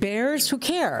organization, Bears Who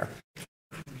Care,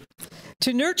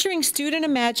 to nurturing student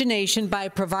imagination by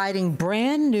providing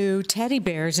brand new teddy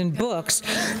bears and books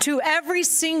to every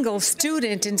single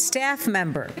student and staff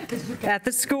member at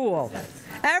the school.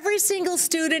 Every single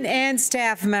student and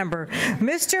staff member.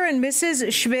 Mr. and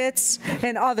Mrs. Schmitz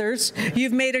and others,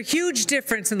 you've made a huge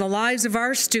difference in the lives of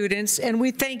our students, and we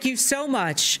thank you so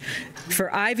much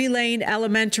for Ivy Lane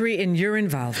Elementary and your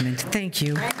involvement. Thank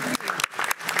you.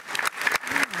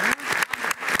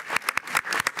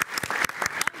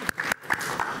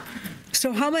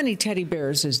 So how many teddy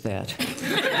bears is that?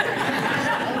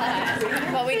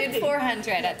 Well, we did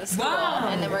 400 at the school,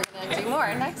 and then we're going to do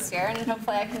more next year, and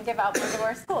hopefully I can give out more to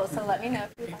our school. So let me know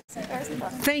if you'd like some bears as well.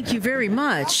 Thank you very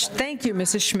much. Thank you,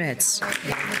 Mrs. Schmitz.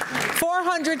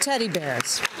 400 teddy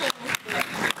bears.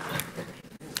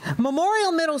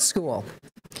 Memorial Middle School.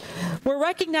 We're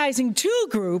recognizing 2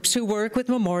 groups who work with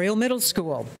Memorial Middle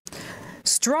School.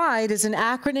 STRIDE is an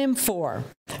acronym for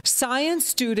Science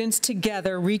Students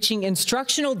Together Reaching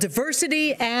Instructional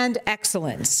Diversity and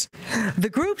Excellence. The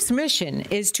group's mission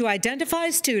is to identify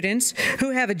students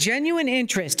who have a genuine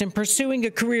interest in pursuing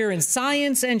a career in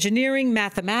science, engineering,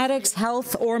 mathematics,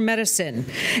 health, or medicine,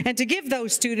 and to give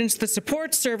those students the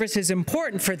support services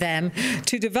important for them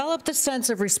to develop the sense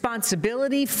of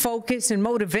responsibility, focus, and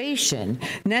motivation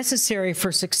necessary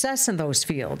for success in those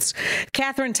fields.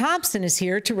 Catherine Thompson is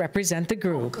here to represent the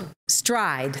group.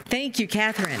 STRIDE. Thank you,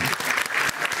 Catherine.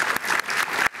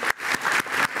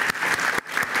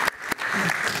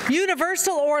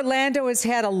 Universal Orlando has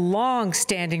had a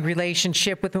long-standing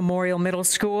relationship with Memorial Middle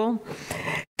School.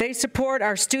 They support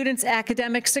our students'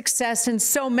 academic success in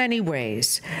so many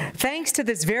ways. Thanks to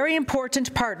this very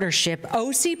important partnership,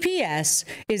 OCPS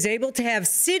is able to have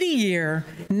City Year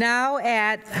now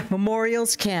at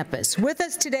Memorial's campus. With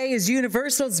us today is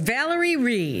Universal's Valerie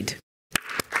Reed.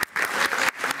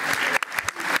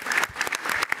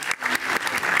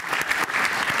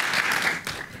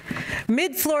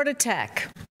 Mid-Florida Tech.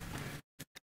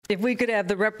 If we could have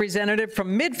the representative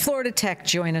from Mid-Florida Tech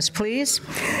join us, please.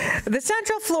 The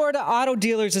Central Florida Auto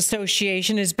Dealers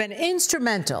Association has been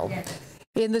instrumental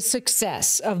in the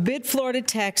success of Mid-Florida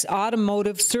Tech's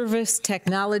automotive service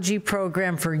technology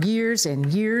program for years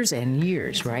and years and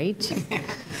years, right?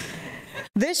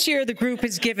 This year, the group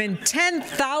has given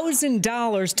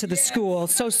 $10,000 to the school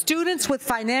so students with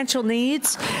financial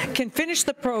needs can finish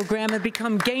the program and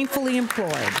become gainfully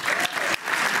employed.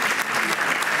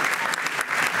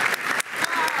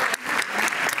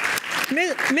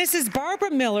 Mrs.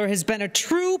 Barbara Miller has been a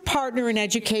true partner in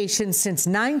education since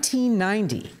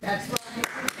 1990.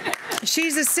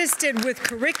 She's assisted with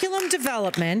curriculum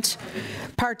development,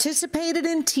 participated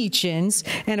in teach-ins,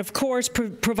 and of course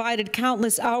provided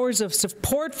countless hours of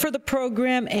support for the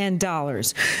program and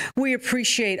dollars. We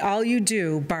appreciate all you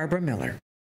do, Barbara Miller.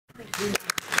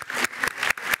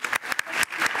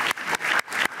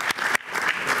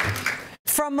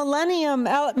 From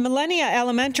Millennia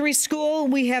Elementary School,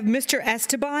 we have Mr.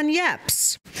 Esteban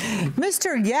Yeps.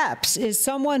 Mr. Yeps is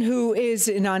someone who is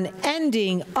an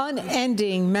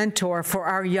unending mentor for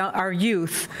our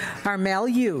youth, our male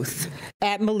youth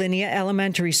at Millennia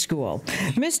Elementary School.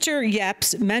 Mr.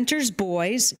 Yeps mentors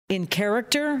boys in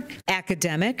character,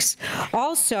 academics.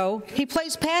 Also, he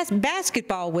plays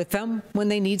basketball with them when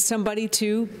they need somebody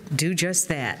to do just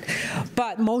that.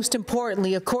 But most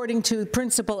importantly, according to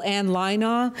Principal Ann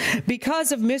Linaw,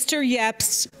 because of Mr.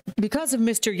 Yeps'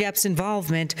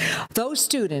 involvement, those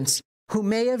students who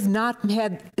may have not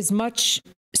had as much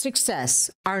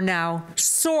success are now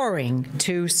soaring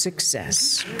to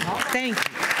success. Thank you.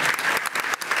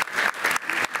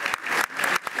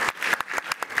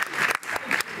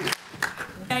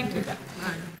 Thank you.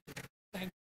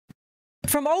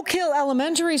 From Oak Hill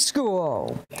Elementary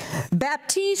School,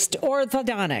 Baptiste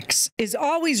Orthodontics is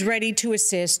always ready to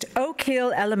assist Oak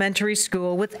Hill Elementary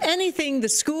School with anything the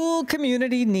school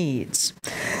community needs.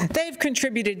 They've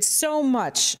contributed so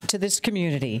much to this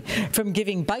community, from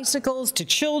giving bicycles to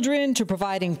children to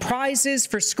providing prizes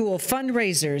for school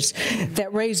fundraisers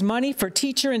that raise money for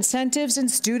teacher incentives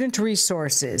and student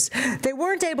resources. They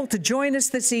weren't able to join us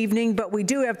this evening, but we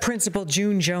do have Principal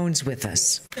June Jones with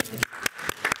us.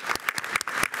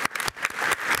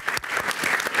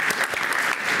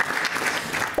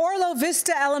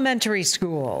 Vista Elementary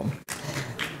School.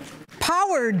 Power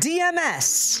Power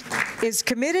DMS is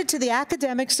committed to the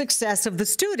academic success of the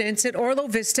students at Orlo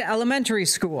Vista Elementary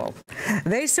School.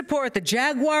 They support the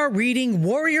Jaguar Reading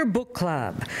Warrior Book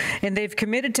Club, and they've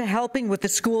committed to helping with the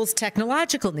school's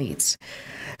technological needs.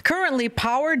 Currently,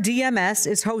 Power DMS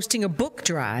is hosting a book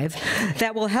drive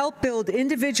that will help build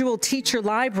individual teacher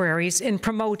libraries and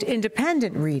promote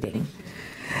independent reading.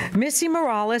 Missy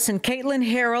Morales and Caitlin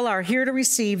Harrell are here to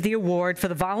receive the award for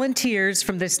the volunteers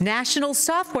from this national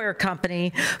software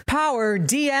company, Power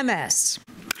DMS.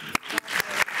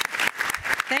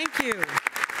 Thank you.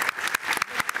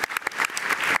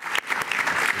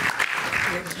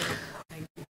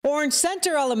 Orange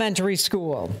Center Elementary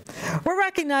School. We're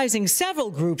recognizing several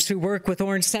groups who work with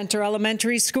Orange Center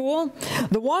Elementary School.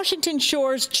 The Washington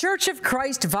Shores Church of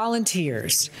Christ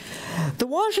Volunteers. The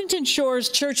Washington Shores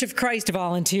Church of Christ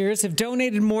Volunteers have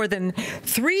donated more than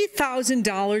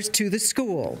 $3,000 to the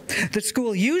school. The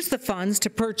school used the funds to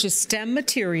purchase STEM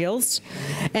materials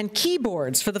and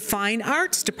keyboards for the Fine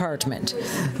Arts Department.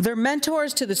 They're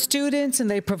mentors to the students, and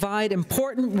they provide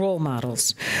important role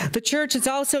models. The church has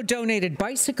also donated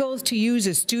bicycles to use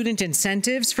as student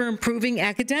incentives for improving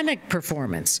academic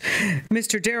performance.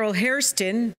 Mr. Darrell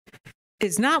Hairston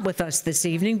is not with us this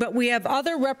evening, but we have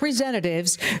other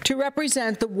representatives to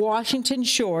represent the Washington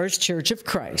Shores Church of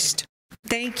Christ.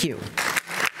 Thank you.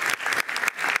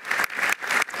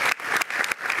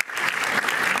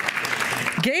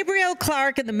 Gabriel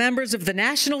Clark and the members of the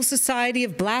National Society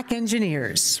of Black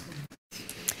Engineers.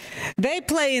 They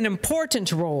play an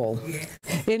important role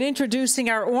in introducing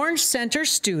our Orange Center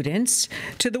students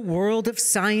to the world of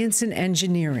science and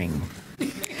engineering.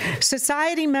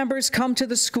 Society members come to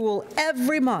the school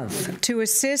every month to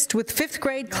assist with 5th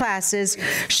grade classes,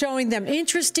 showing them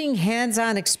interesting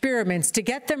hands-on experiments to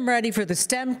get them ready for the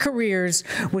STEM careers,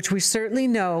 which we certainly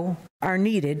know are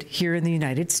needed here in the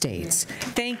United States.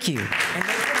 Thank you.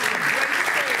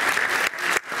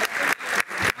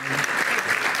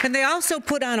 And they also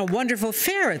put on a wonderful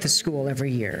fair at the school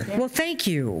every year. Well, thank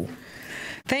you.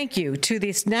 Thank you to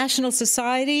the National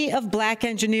Society of Black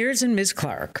Engineers and Ms.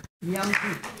 Clark.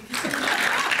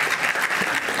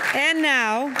 And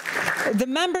now, the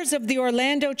members of the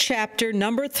Orlando Chapter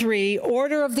Number 3,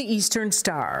 Order of the Eastern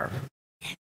Star.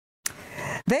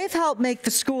 They've helped make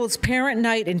the school's parent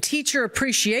night and teacher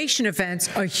appreciation events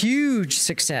a huge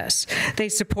success. They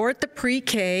support the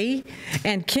pre-K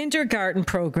and kindergarten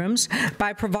programs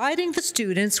by providing the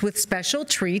students with special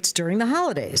treats during the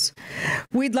holidays.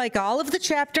 We'd like all of the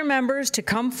chapter members to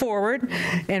come forward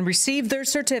and receive their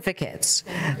certificates.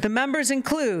 The members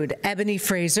include Ebony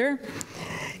Fraser,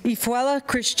 Ifuela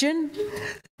Christian,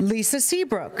 Lisa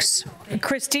Seabrooks,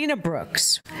 Christina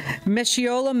Brooks,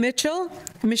 Meshiola Mitchell,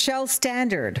 Michelle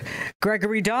Standard,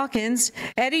 Gregory Dawkins,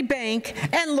 Eddie Bank,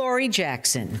 and Lori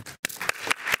Jackson.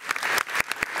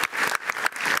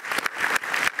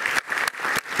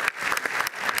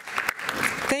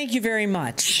 Thank you very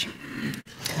much.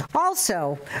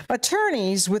 Also,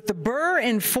 attorneys with the Burr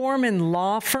and Foreman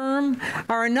Law Firm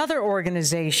are another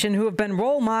organization who have been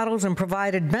role models and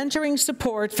provided mentoring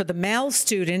support for the male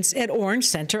students at Orange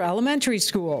Center Elementary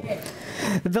School.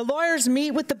 The lawyers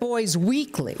meet with the boys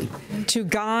weekly to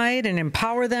guide and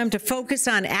empower them to focus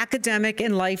on academic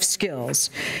and life skills.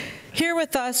 Here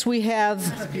with us, we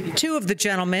have 2 of the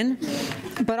gentlemen,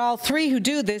 but all 3 who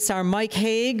do this are Mike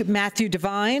Haig, Matthew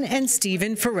Devine, and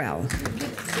Stephen Farrell.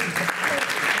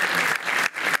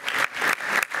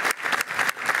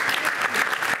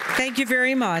 Thank you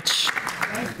very much.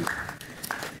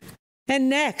 And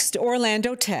next,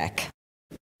 Orlando Tech.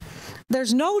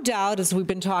 There's no doubt, as we've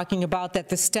been talking about, that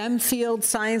the STEM field,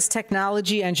 science,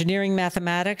 technology, engineering,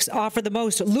 mathematics, offer the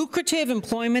most lucrative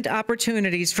employment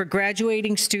opportunities for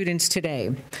graduating students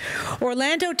today.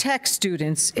 Orlando Tech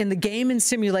students in the Game and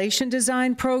Simulation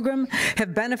Design program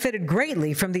have benefited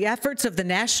greatly from the efforts of the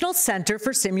National Center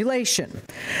for Simulation.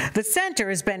 The center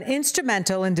has been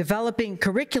instrumental in developing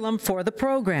curriculum for the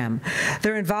program.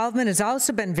 Their involvement has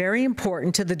also been very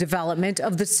important to the development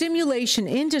of the simulation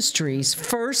industry's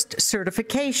first certification.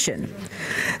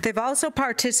 They've also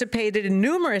participated in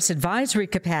numerous advisory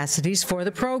capacities for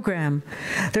the program.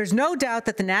 There's no doubt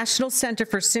that the National Center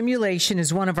for Simulation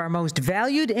is one of our most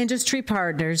valued industry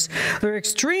partners. They're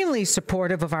extremely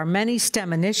supportive of our many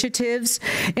STEM initiatives,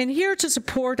 and here to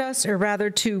support us, or rather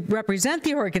to represent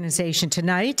the organization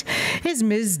tonight, is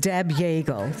Ms. Deb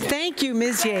Yeagle. Thank you,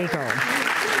 Ms. Yeagle.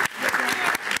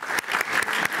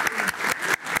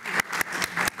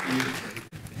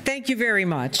 Thank you very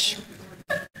much.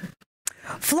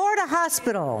 Florida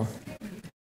Hospital.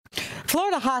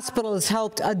 Florida Hospital has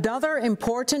helped another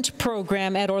important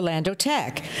program at Orlando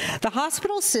Tech. The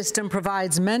hospital system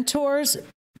provides mentors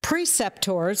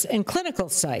preceptors, and clinical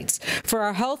sites for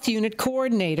our health unit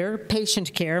coordinator,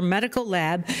 patient care, medical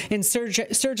lab, and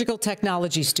surgical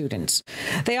technology students.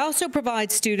 They also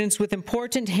provide students with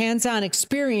important hands-on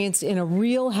experience in a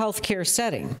real healthcare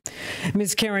setting.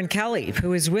 Ms. Karen Kelly,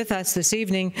 who is with us this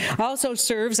evening, also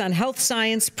serves on health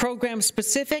science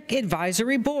program-specific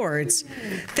advisory boards.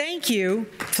 Thank you,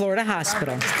 Florida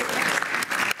Hospital.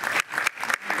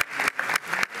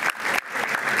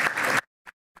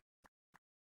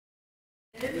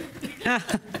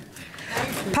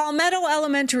 Palmetto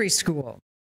Elementary School.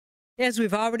 As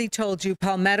we've already told you,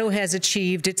 Palmetto has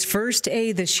achieved its first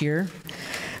A this year.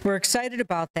 We're excited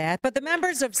about that. But the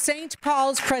members of St.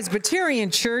 Paul's Presbyterian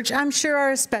Church, I'm sure,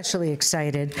 are especially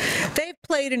excited. They've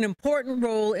played an important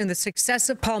role in the success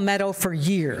of Palmetto for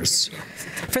years.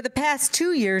 For the past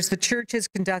 2 years, the church has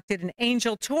conducted an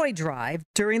angel toy drive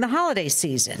during the holiday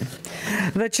season.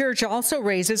 The church also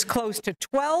raises close to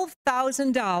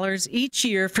 $12,000 each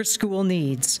year for school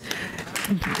needs.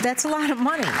 That's a lot of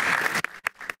money.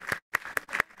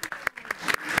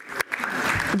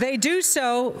 They do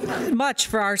so much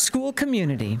for our school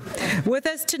community. With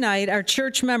us tonight are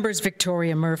church members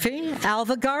Victoria Murphy,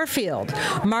 Alva Garfield,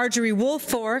 Marjorie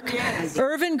Wolfork,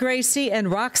 Irvin Gracie,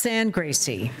 and Roxanne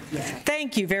Gracie.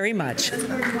 Thank you very much.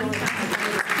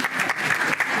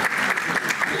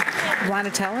 Want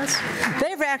to tell us?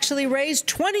 They've actually raised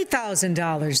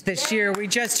 $20,000 this year. We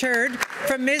just heard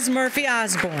from Ms. Murphy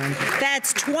Osborne.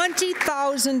 That's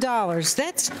 $20,000.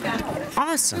 That's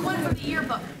awesome. We won from the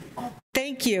yearbook.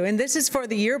 Thank you, and this is for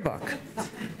the yearbook.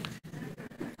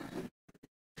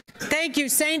 Thank you,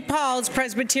 St. Paul's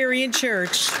Presbyterian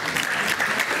Church.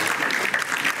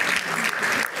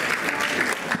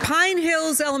 Pine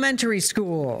Hills Elementary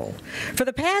School. For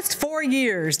the past 4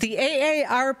 years, the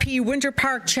AARP Winter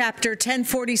Park Chapter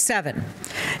 1047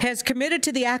 has committed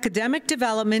to the academic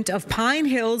development of Pine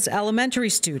Hills Elementary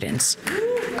students.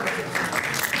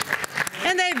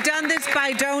 And they've done this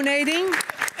by donating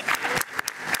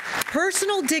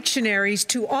personal dictionaries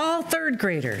to all third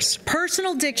graders.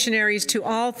 Personal dictionaries to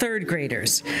all third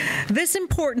graders. This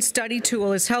important study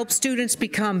tool has helped students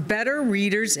become better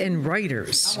readers and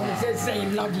writers.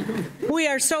 We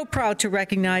are so proud to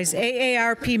recognize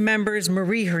AARP members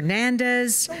Marie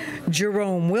Hernandez,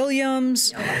 Jerome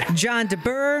Williams, John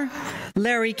DeBurr,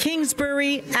 Larry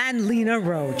Kingsbury, and Lena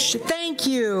Roach. Thank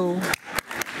you.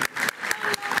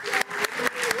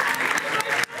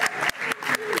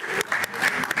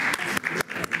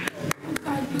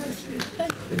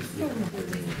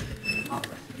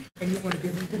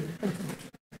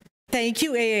 Thank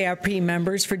you, AARP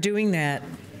members, for doing that.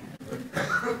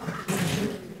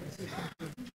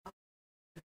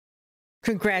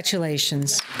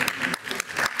 Congratulations.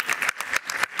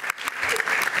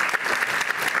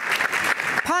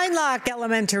 Pine Lock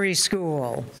Elementary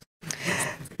School.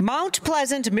 Mount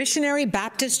Pleasant Missionary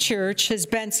Baptist Church has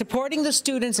been supporting the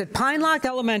students at Pine Lock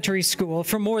Elementary School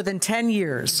for more than 10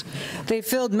 years. They've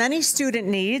filled many student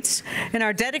needs and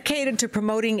are dedicated to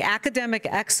promoting academic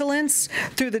excellence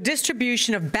through the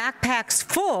distribution of backpacks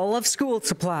full of school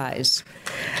supplies.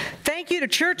 Thank you to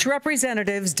church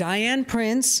representatives Diane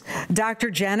Prince,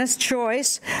 Dr. Janice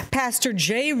Choice, Pastor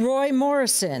J. Roy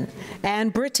Morrison, Ann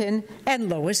Britton, and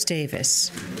Lois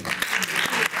Davis.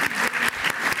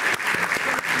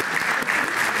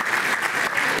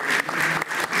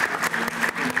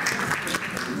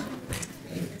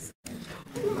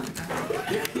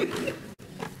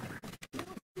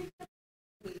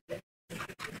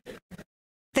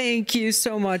 Thank you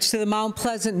so much to the Mount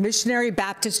Pleasant Missionary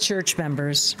Baptist Church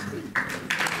members.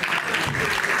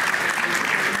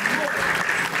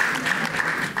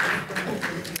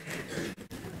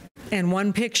 And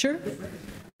one picture.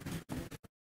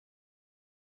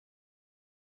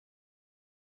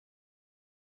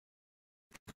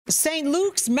 St.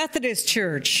 Luke's Methodist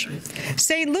Church.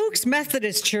 St. Luke's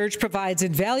Methodist Church provides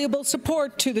invaluable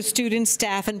support to the students,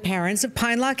 staff, and parents of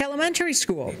Pine Lock Elementary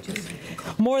School.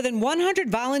 More than 100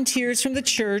 volunteers from the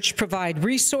church provide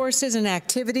resources and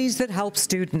activities that help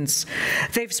students.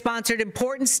 They've sponsored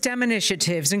important STEM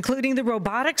initiatives, including the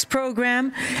robotics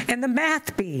program and the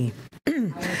Math Bee.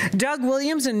 Doug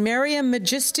Williams and Miriam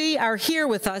Majesty are here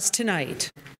with us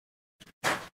tonight.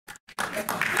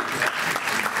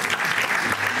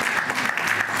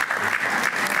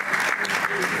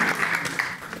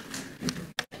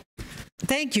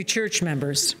 Thank you, church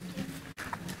members.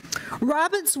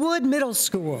 Robbinswood Middle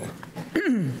School.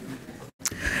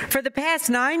 For the past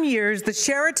 9 years, the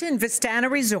Sheraton Vistana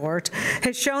Resort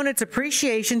has shown its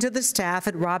appreciation to the staff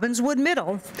at Robbinswood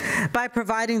Middle by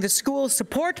providing the school's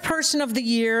Support Person of the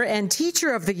Year and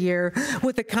Teacher of the Year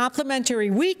with a complimentary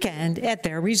weekend at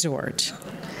their resort.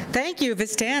 Thank you,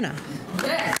 Vistana.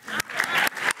 Yes.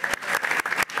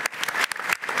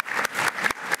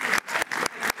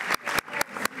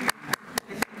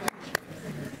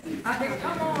 Okay,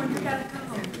 come on, you gotta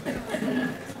come.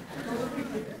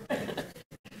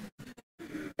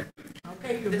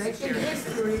 Okay, you're making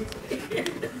history.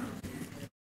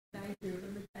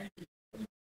 Thank you.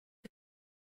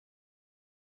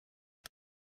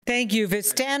 Thank you,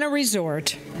 Vistana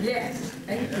Resort. Yes,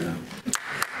 thank you.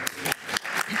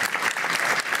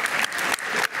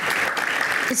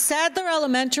 Sadler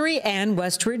Elementary and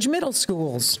Westridge Middle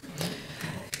Schools.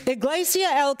 Iglesia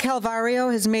El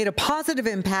Calvario has made a positive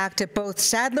impact at both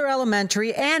Sadler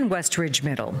Elementary and Westridge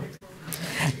Middle.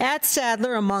 At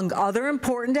Sadler, among other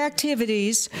important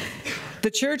activities,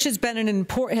 the church has been an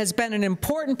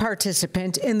important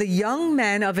participant in the Young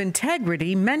Men of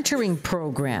Integrity mentoring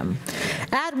program.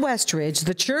 At Westridge,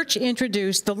 the church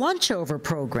introduced the Lunchover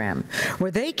program,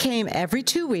 where they came every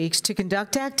 2 weeks to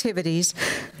conduct activities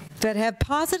that have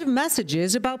positive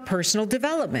messages about personal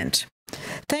development.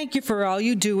 Thank you for all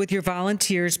you do with your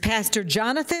volunteers, Pastor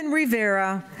Jonathan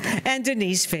Rivera and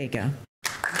Denise Vega.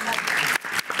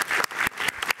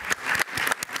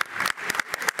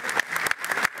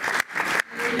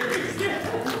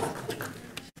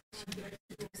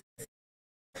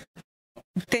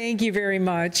 Thank you very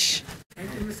much.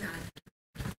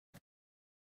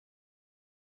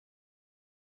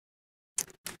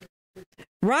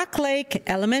 Rock Lake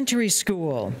Elementary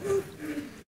School.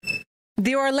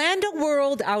 The Orlando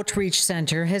World Outreach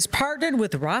Center has partnered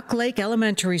with Rock Lake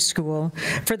Elementary School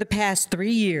for the past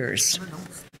 3 years.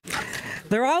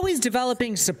 They're always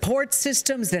developing support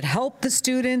systems that help the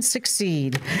students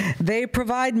succeed. They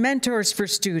provide mentors for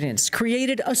students,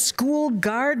 created a school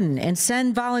garden, and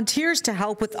send volunteers to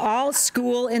help with all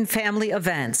school and family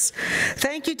events.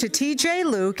 Thank you to TJ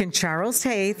Luke and Charles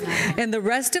Haith and the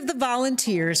rest of the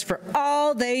volunteers for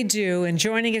all they do, and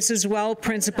joining us as well,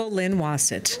 Principal Lynn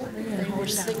Wassett. They were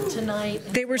sick tonight.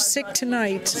 They were sick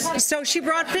tonight. So she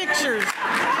brought pictures.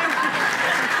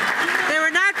 They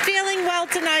were not feeling well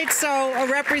tonight, so a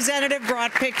representative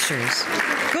brought pictures.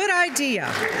 Good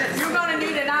idea. You're going to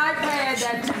need an iPad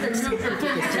that you can use for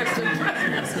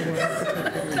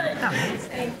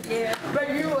Thank you. But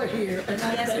you were here.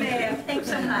 Yes, ma'am. Thanks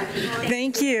so much.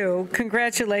 Thank you.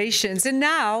 Congratulations. And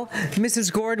now,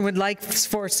 Mrs. Gordon would like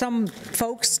for some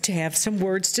folks to have some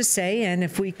words to say, and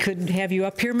if we could have you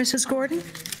up here, Mrs. Gordon.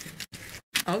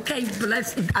 Okay,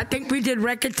 I think we did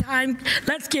record time.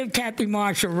 Let's give Kathy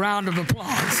Marsh a round of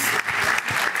applause.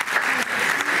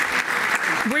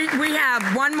 We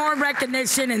have one more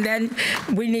recognition, and then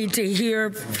we need to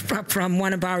hear from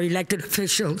one of our elected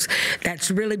officials that's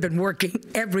really been working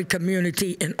every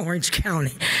community in Orange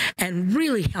County and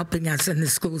really helping us in the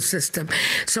school system.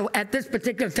 So at this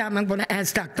particular time, I'm going to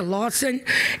ask Dr. Lawson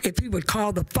if he would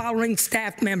call the following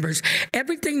staff members.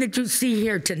 Everything that you see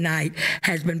here tonight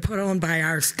has been put on by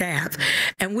our staff,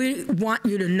 and we want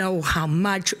you to know how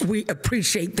much we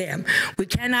appreciate them. We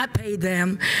cannot pay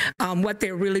them what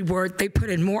they're really worth. They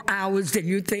put in more hours than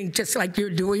you think, just like you're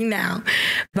doing now.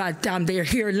 But they're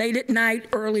here late at night,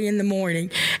 early in the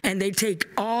morning, and they take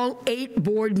all 8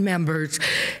 board members.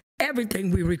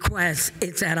 Everything we request,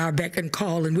 it's at our beck and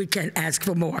call, and we can't ask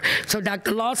for more. So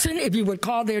Dr. Lawson, if you would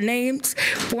call their names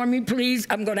for me, please.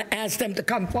 I'm going to ask them to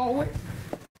come forward.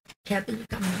 Kathy, you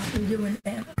come and you and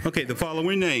Anna. Okay, the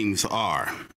following names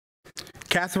are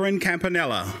Catherine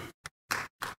Campanella.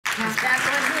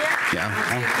 Catherine here?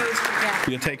 Yeah.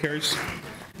 You'll take hers?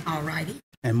 All righty.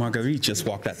 And Marguerite just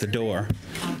walked out the door.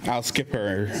 I'll skip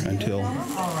her until...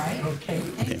 All right. Okay.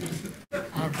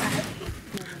 All right.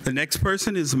 The next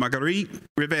person is Marguerite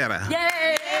Rivera.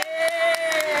 Yay!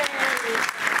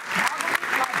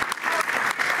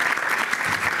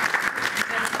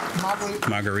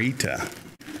 Margarita.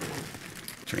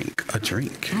 Drink a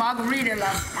drink. Margarita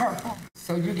loves purple,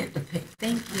 so you get the pick.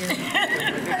 Thank you.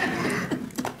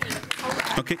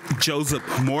 Okay, Joseph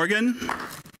Morgan.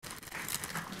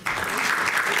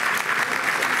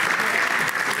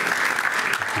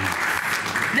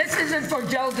 This isn't for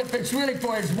Joseph, it's really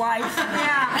for his wife.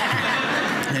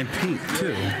 Yeah. And pink,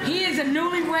 too. He is a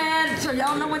newlywed, so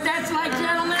y'all know what that's like,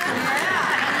 gentlemen?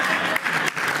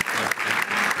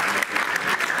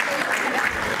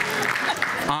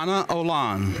 Anna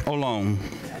Olon.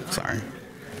 Sorry.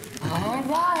 All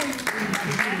right.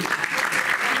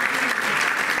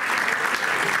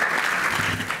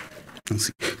 Let's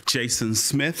see. Jason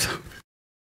Smith.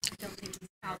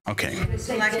 Okay.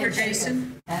 Select for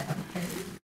Jason.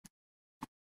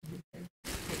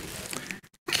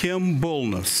 Kim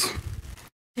Bullness.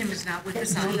 Kim is not with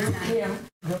us either.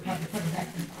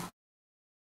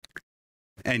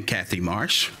 and Kathy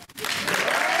Marsh.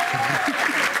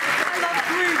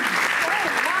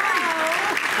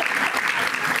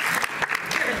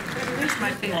 Here's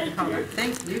my favorite color.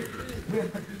 Thank you.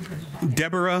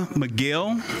 Deborah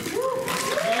McGill.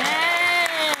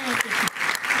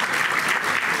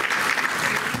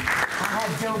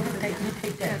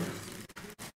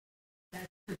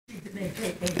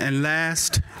 And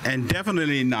last, and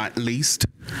definitely not least,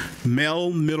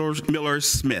 Mel Miller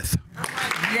Smith.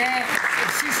 Yes,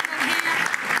 she's still here.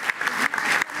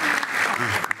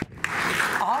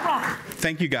 All right.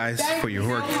 Thank you guys for your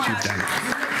work that you've done.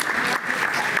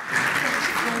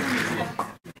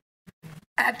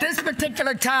 At this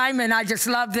particular time, and I just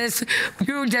love this,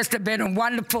 you just have been a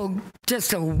wonderful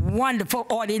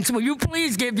audience. Will you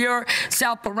please give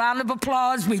yourself a round of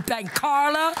applause? We thank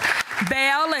Carla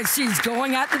Bell as she's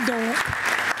going out the door.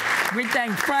 We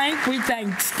thank Frank, we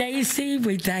thank Stacy,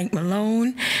 we thank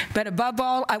Malone. But above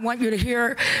all, I want you to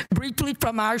hear briefly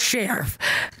from our sheriff,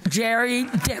 Jerry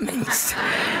Demings.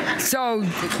 So,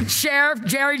 Sheriff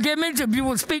Jerry Demings, if you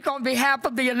will speak on behalf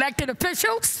of the elected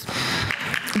officials,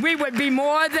 we would be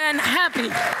more than happy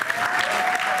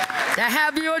to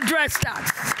have you address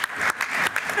us.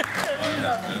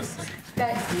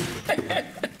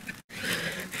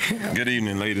 Good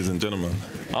evening, ladies and gentlemen.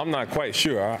 I'm not quite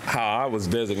sure how I was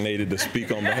designated to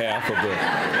speak on behalf of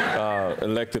the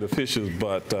elected officials,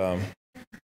 but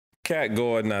Kat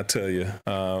Gordon, I tell you,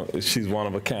 she's one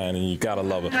of a kind, and you gotta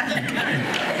love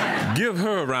her. Give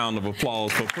her a round of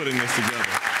applause for putting this together.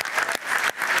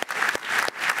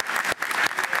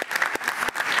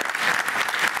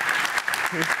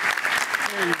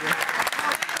 There you go.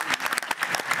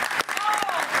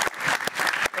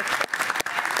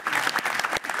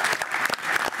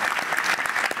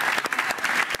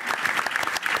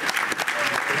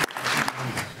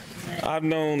 I've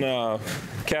known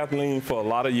Kathleen for a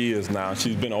lot of years now.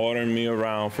 She's been ordering me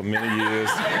around for many years.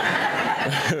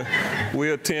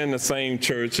 We attend the same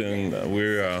church, and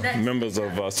we're members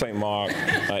of St. Mark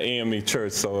AME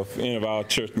Church, so if any of our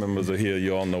church members are here,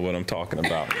 you all know what I'm talking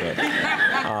about. But,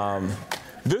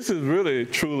 this is really,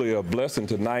 truly a blessing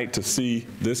tonight to see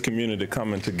this community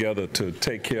coming together to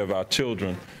take care of our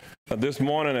children. This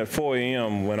morning at 4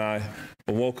 a.m. when I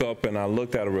woke up and I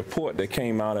looked at a report that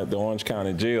came out at the Orange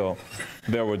County Jail,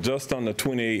 there were just under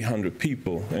 2,800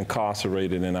 people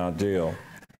incarcerated in our jail.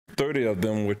 30 of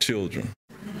them were children.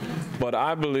 But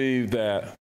I believe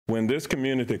that when this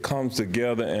community comes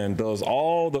together and does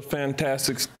all the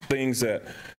fantastic things that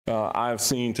I've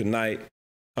seen tonight,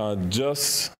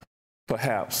 just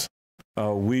perhaps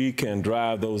we can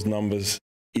drive those numbers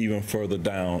even further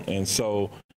down. And so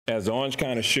as the Orange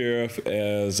County Sheriff,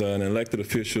 as an elected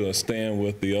official, I stand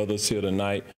with the others here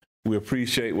tonight. We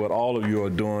appreciate what all of you are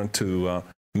doing to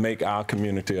make our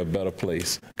community a better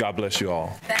place. God bless you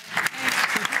all.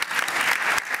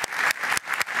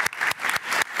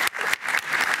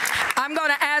 I'm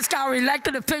going to ask our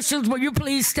elected officials, will you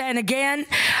please stand again?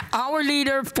 Our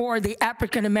leader for the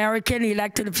African American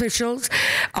elected officials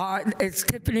is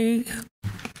Tiffany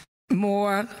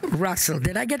Moore Russell.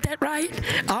 Did I get that right?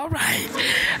 All right.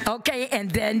 Okay,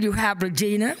 and then you have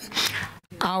Regina,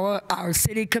 our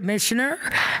city commissioner,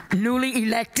 newly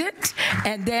elected,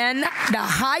 and then the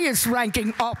highest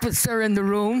ranking officer in the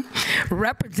room,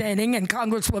 representing, and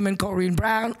Congresswoman Corrine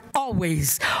Brown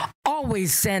always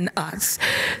send us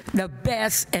the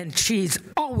best, and she's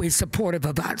always supportive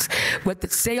of us with the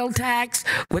sale tax,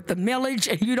 with the millage,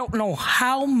 and you don't know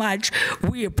how much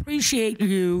we appreciate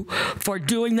you for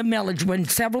doing the millage. When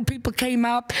several people came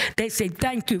up, they say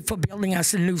thank you for building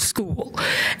us a new school.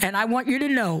 And I want you to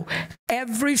know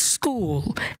every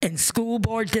school in School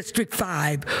Board District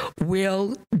 5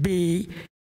 will be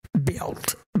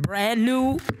built, brand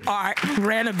new or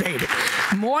renovated,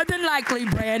 more than likely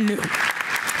brand new.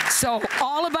 So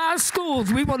all of our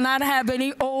schools, we will not have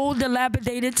any old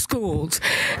dilapidated schools.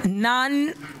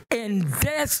 None in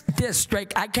this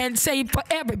district. I can't say for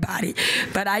everybody,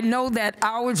 but I know that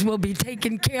ours will be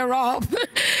taken care of.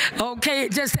 Okay,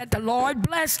 just that the Lord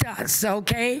blessed us,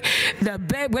 okay?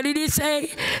 What did he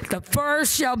say? The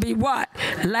first shall be what?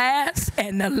 Last,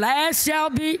 and the last shall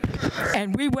be,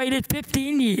 and we waited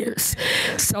 15 years.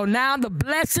 So now the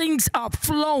blessings are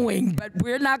flowing, but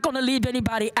we're not going to leave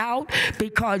anybody out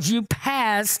because you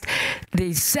passed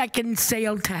the second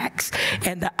sale tax,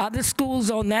 and the other schools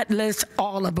on that list,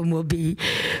 all of them will be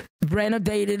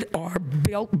renovated or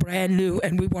built brand new.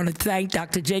 And we want to thank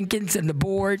Dr. Jenkins and the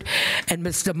board and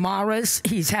Mr. Morris.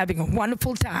 He's having a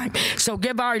wonderful time. So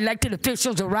give our elected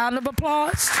officials a round of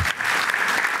applause.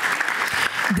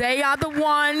 They are the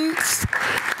ones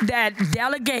that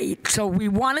delegate, so we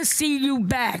want to see you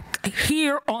back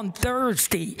here on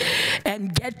Thursday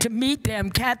and get to meet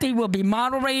them. Kathy will be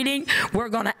moderating. We're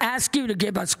going to ask you to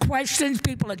give us questions.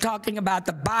 People are talking about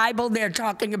the Bible. They're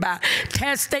talking about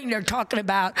testing. They're talking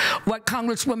about what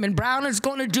Congresswoman Brown is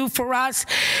going to do for us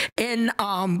in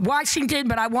Washington.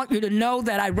 But I want you to know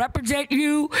that I represent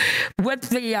you with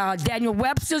the Daniel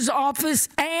Webster's office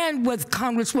and with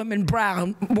Congresswoman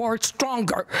Brown more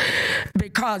stronger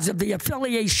because of the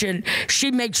affiliation.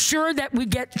 She makes sure that we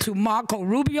get to Marco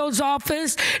Rubio's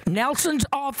office, Nelson's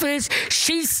office.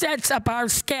 She sets up our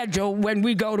schedule when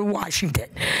we go to Washington.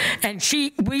 And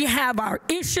we have our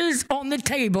issues on the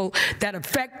table that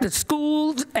affect the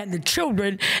schools and the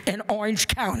children in Orange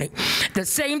County. The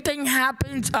same thing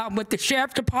happens with the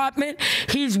Sheriff Department.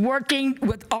 He's working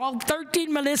with all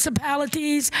 13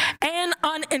 municipalities and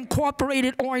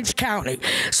unincorporated Orange County.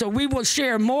 So we will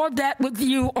share more of that with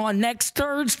you on next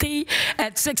Thursday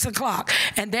at 6 o'clock.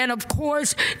 And then, of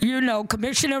course, you know,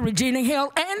 Commissioner Regina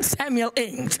Hill and Samuel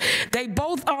Ings, they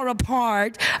both are a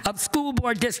part of School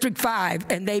Board District 5,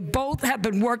 and they both have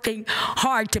been working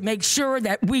hard to make sure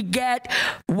that we get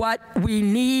what we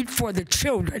need for the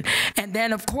children. And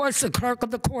then, of course, the clerk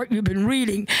of the court, you've been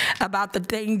reading about the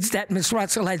things that Ms.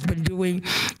 Russell has been doing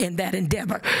in that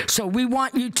endeavor. So we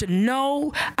want you to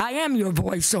know I am your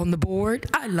voice on the board.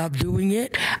 I love doing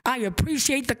it. I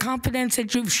appreciate the confidence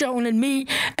that you've shown in me,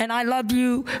 and I love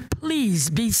you. Please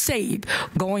be safe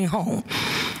going home.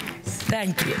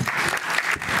 Thank you.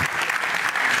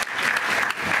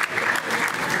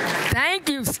 Thank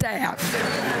you, staff.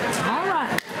 All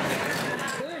right.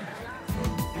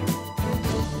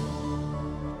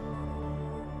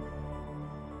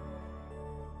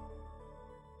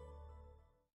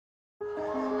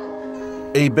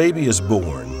 A baby is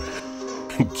born.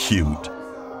 Cute.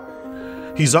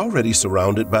 He's already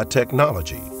surrounded by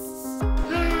technology.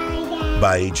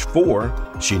 By age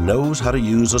 4, she knows how to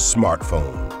use a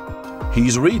smartphone.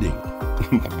 He's reading.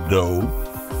 No,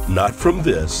 not from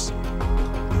this.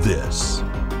 This.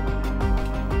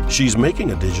 She's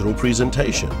making a digital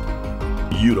presentation.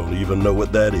 You don't even know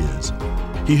what that is.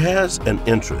 He has an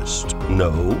interest.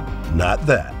 No, not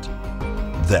that.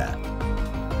 That.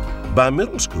 By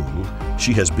middle school,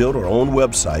 she has built her own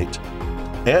website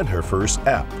and her first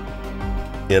app.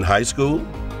 In high school,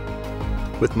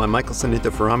 with my Michelson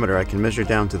interferometer, I can measure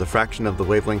down to the fraction of the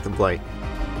wavelength of light.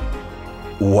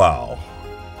 Wow.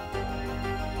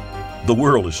 The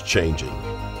world is changing.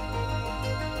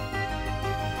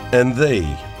 And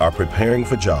they are preparing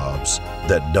for jobs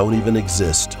that don't even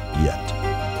exist yet.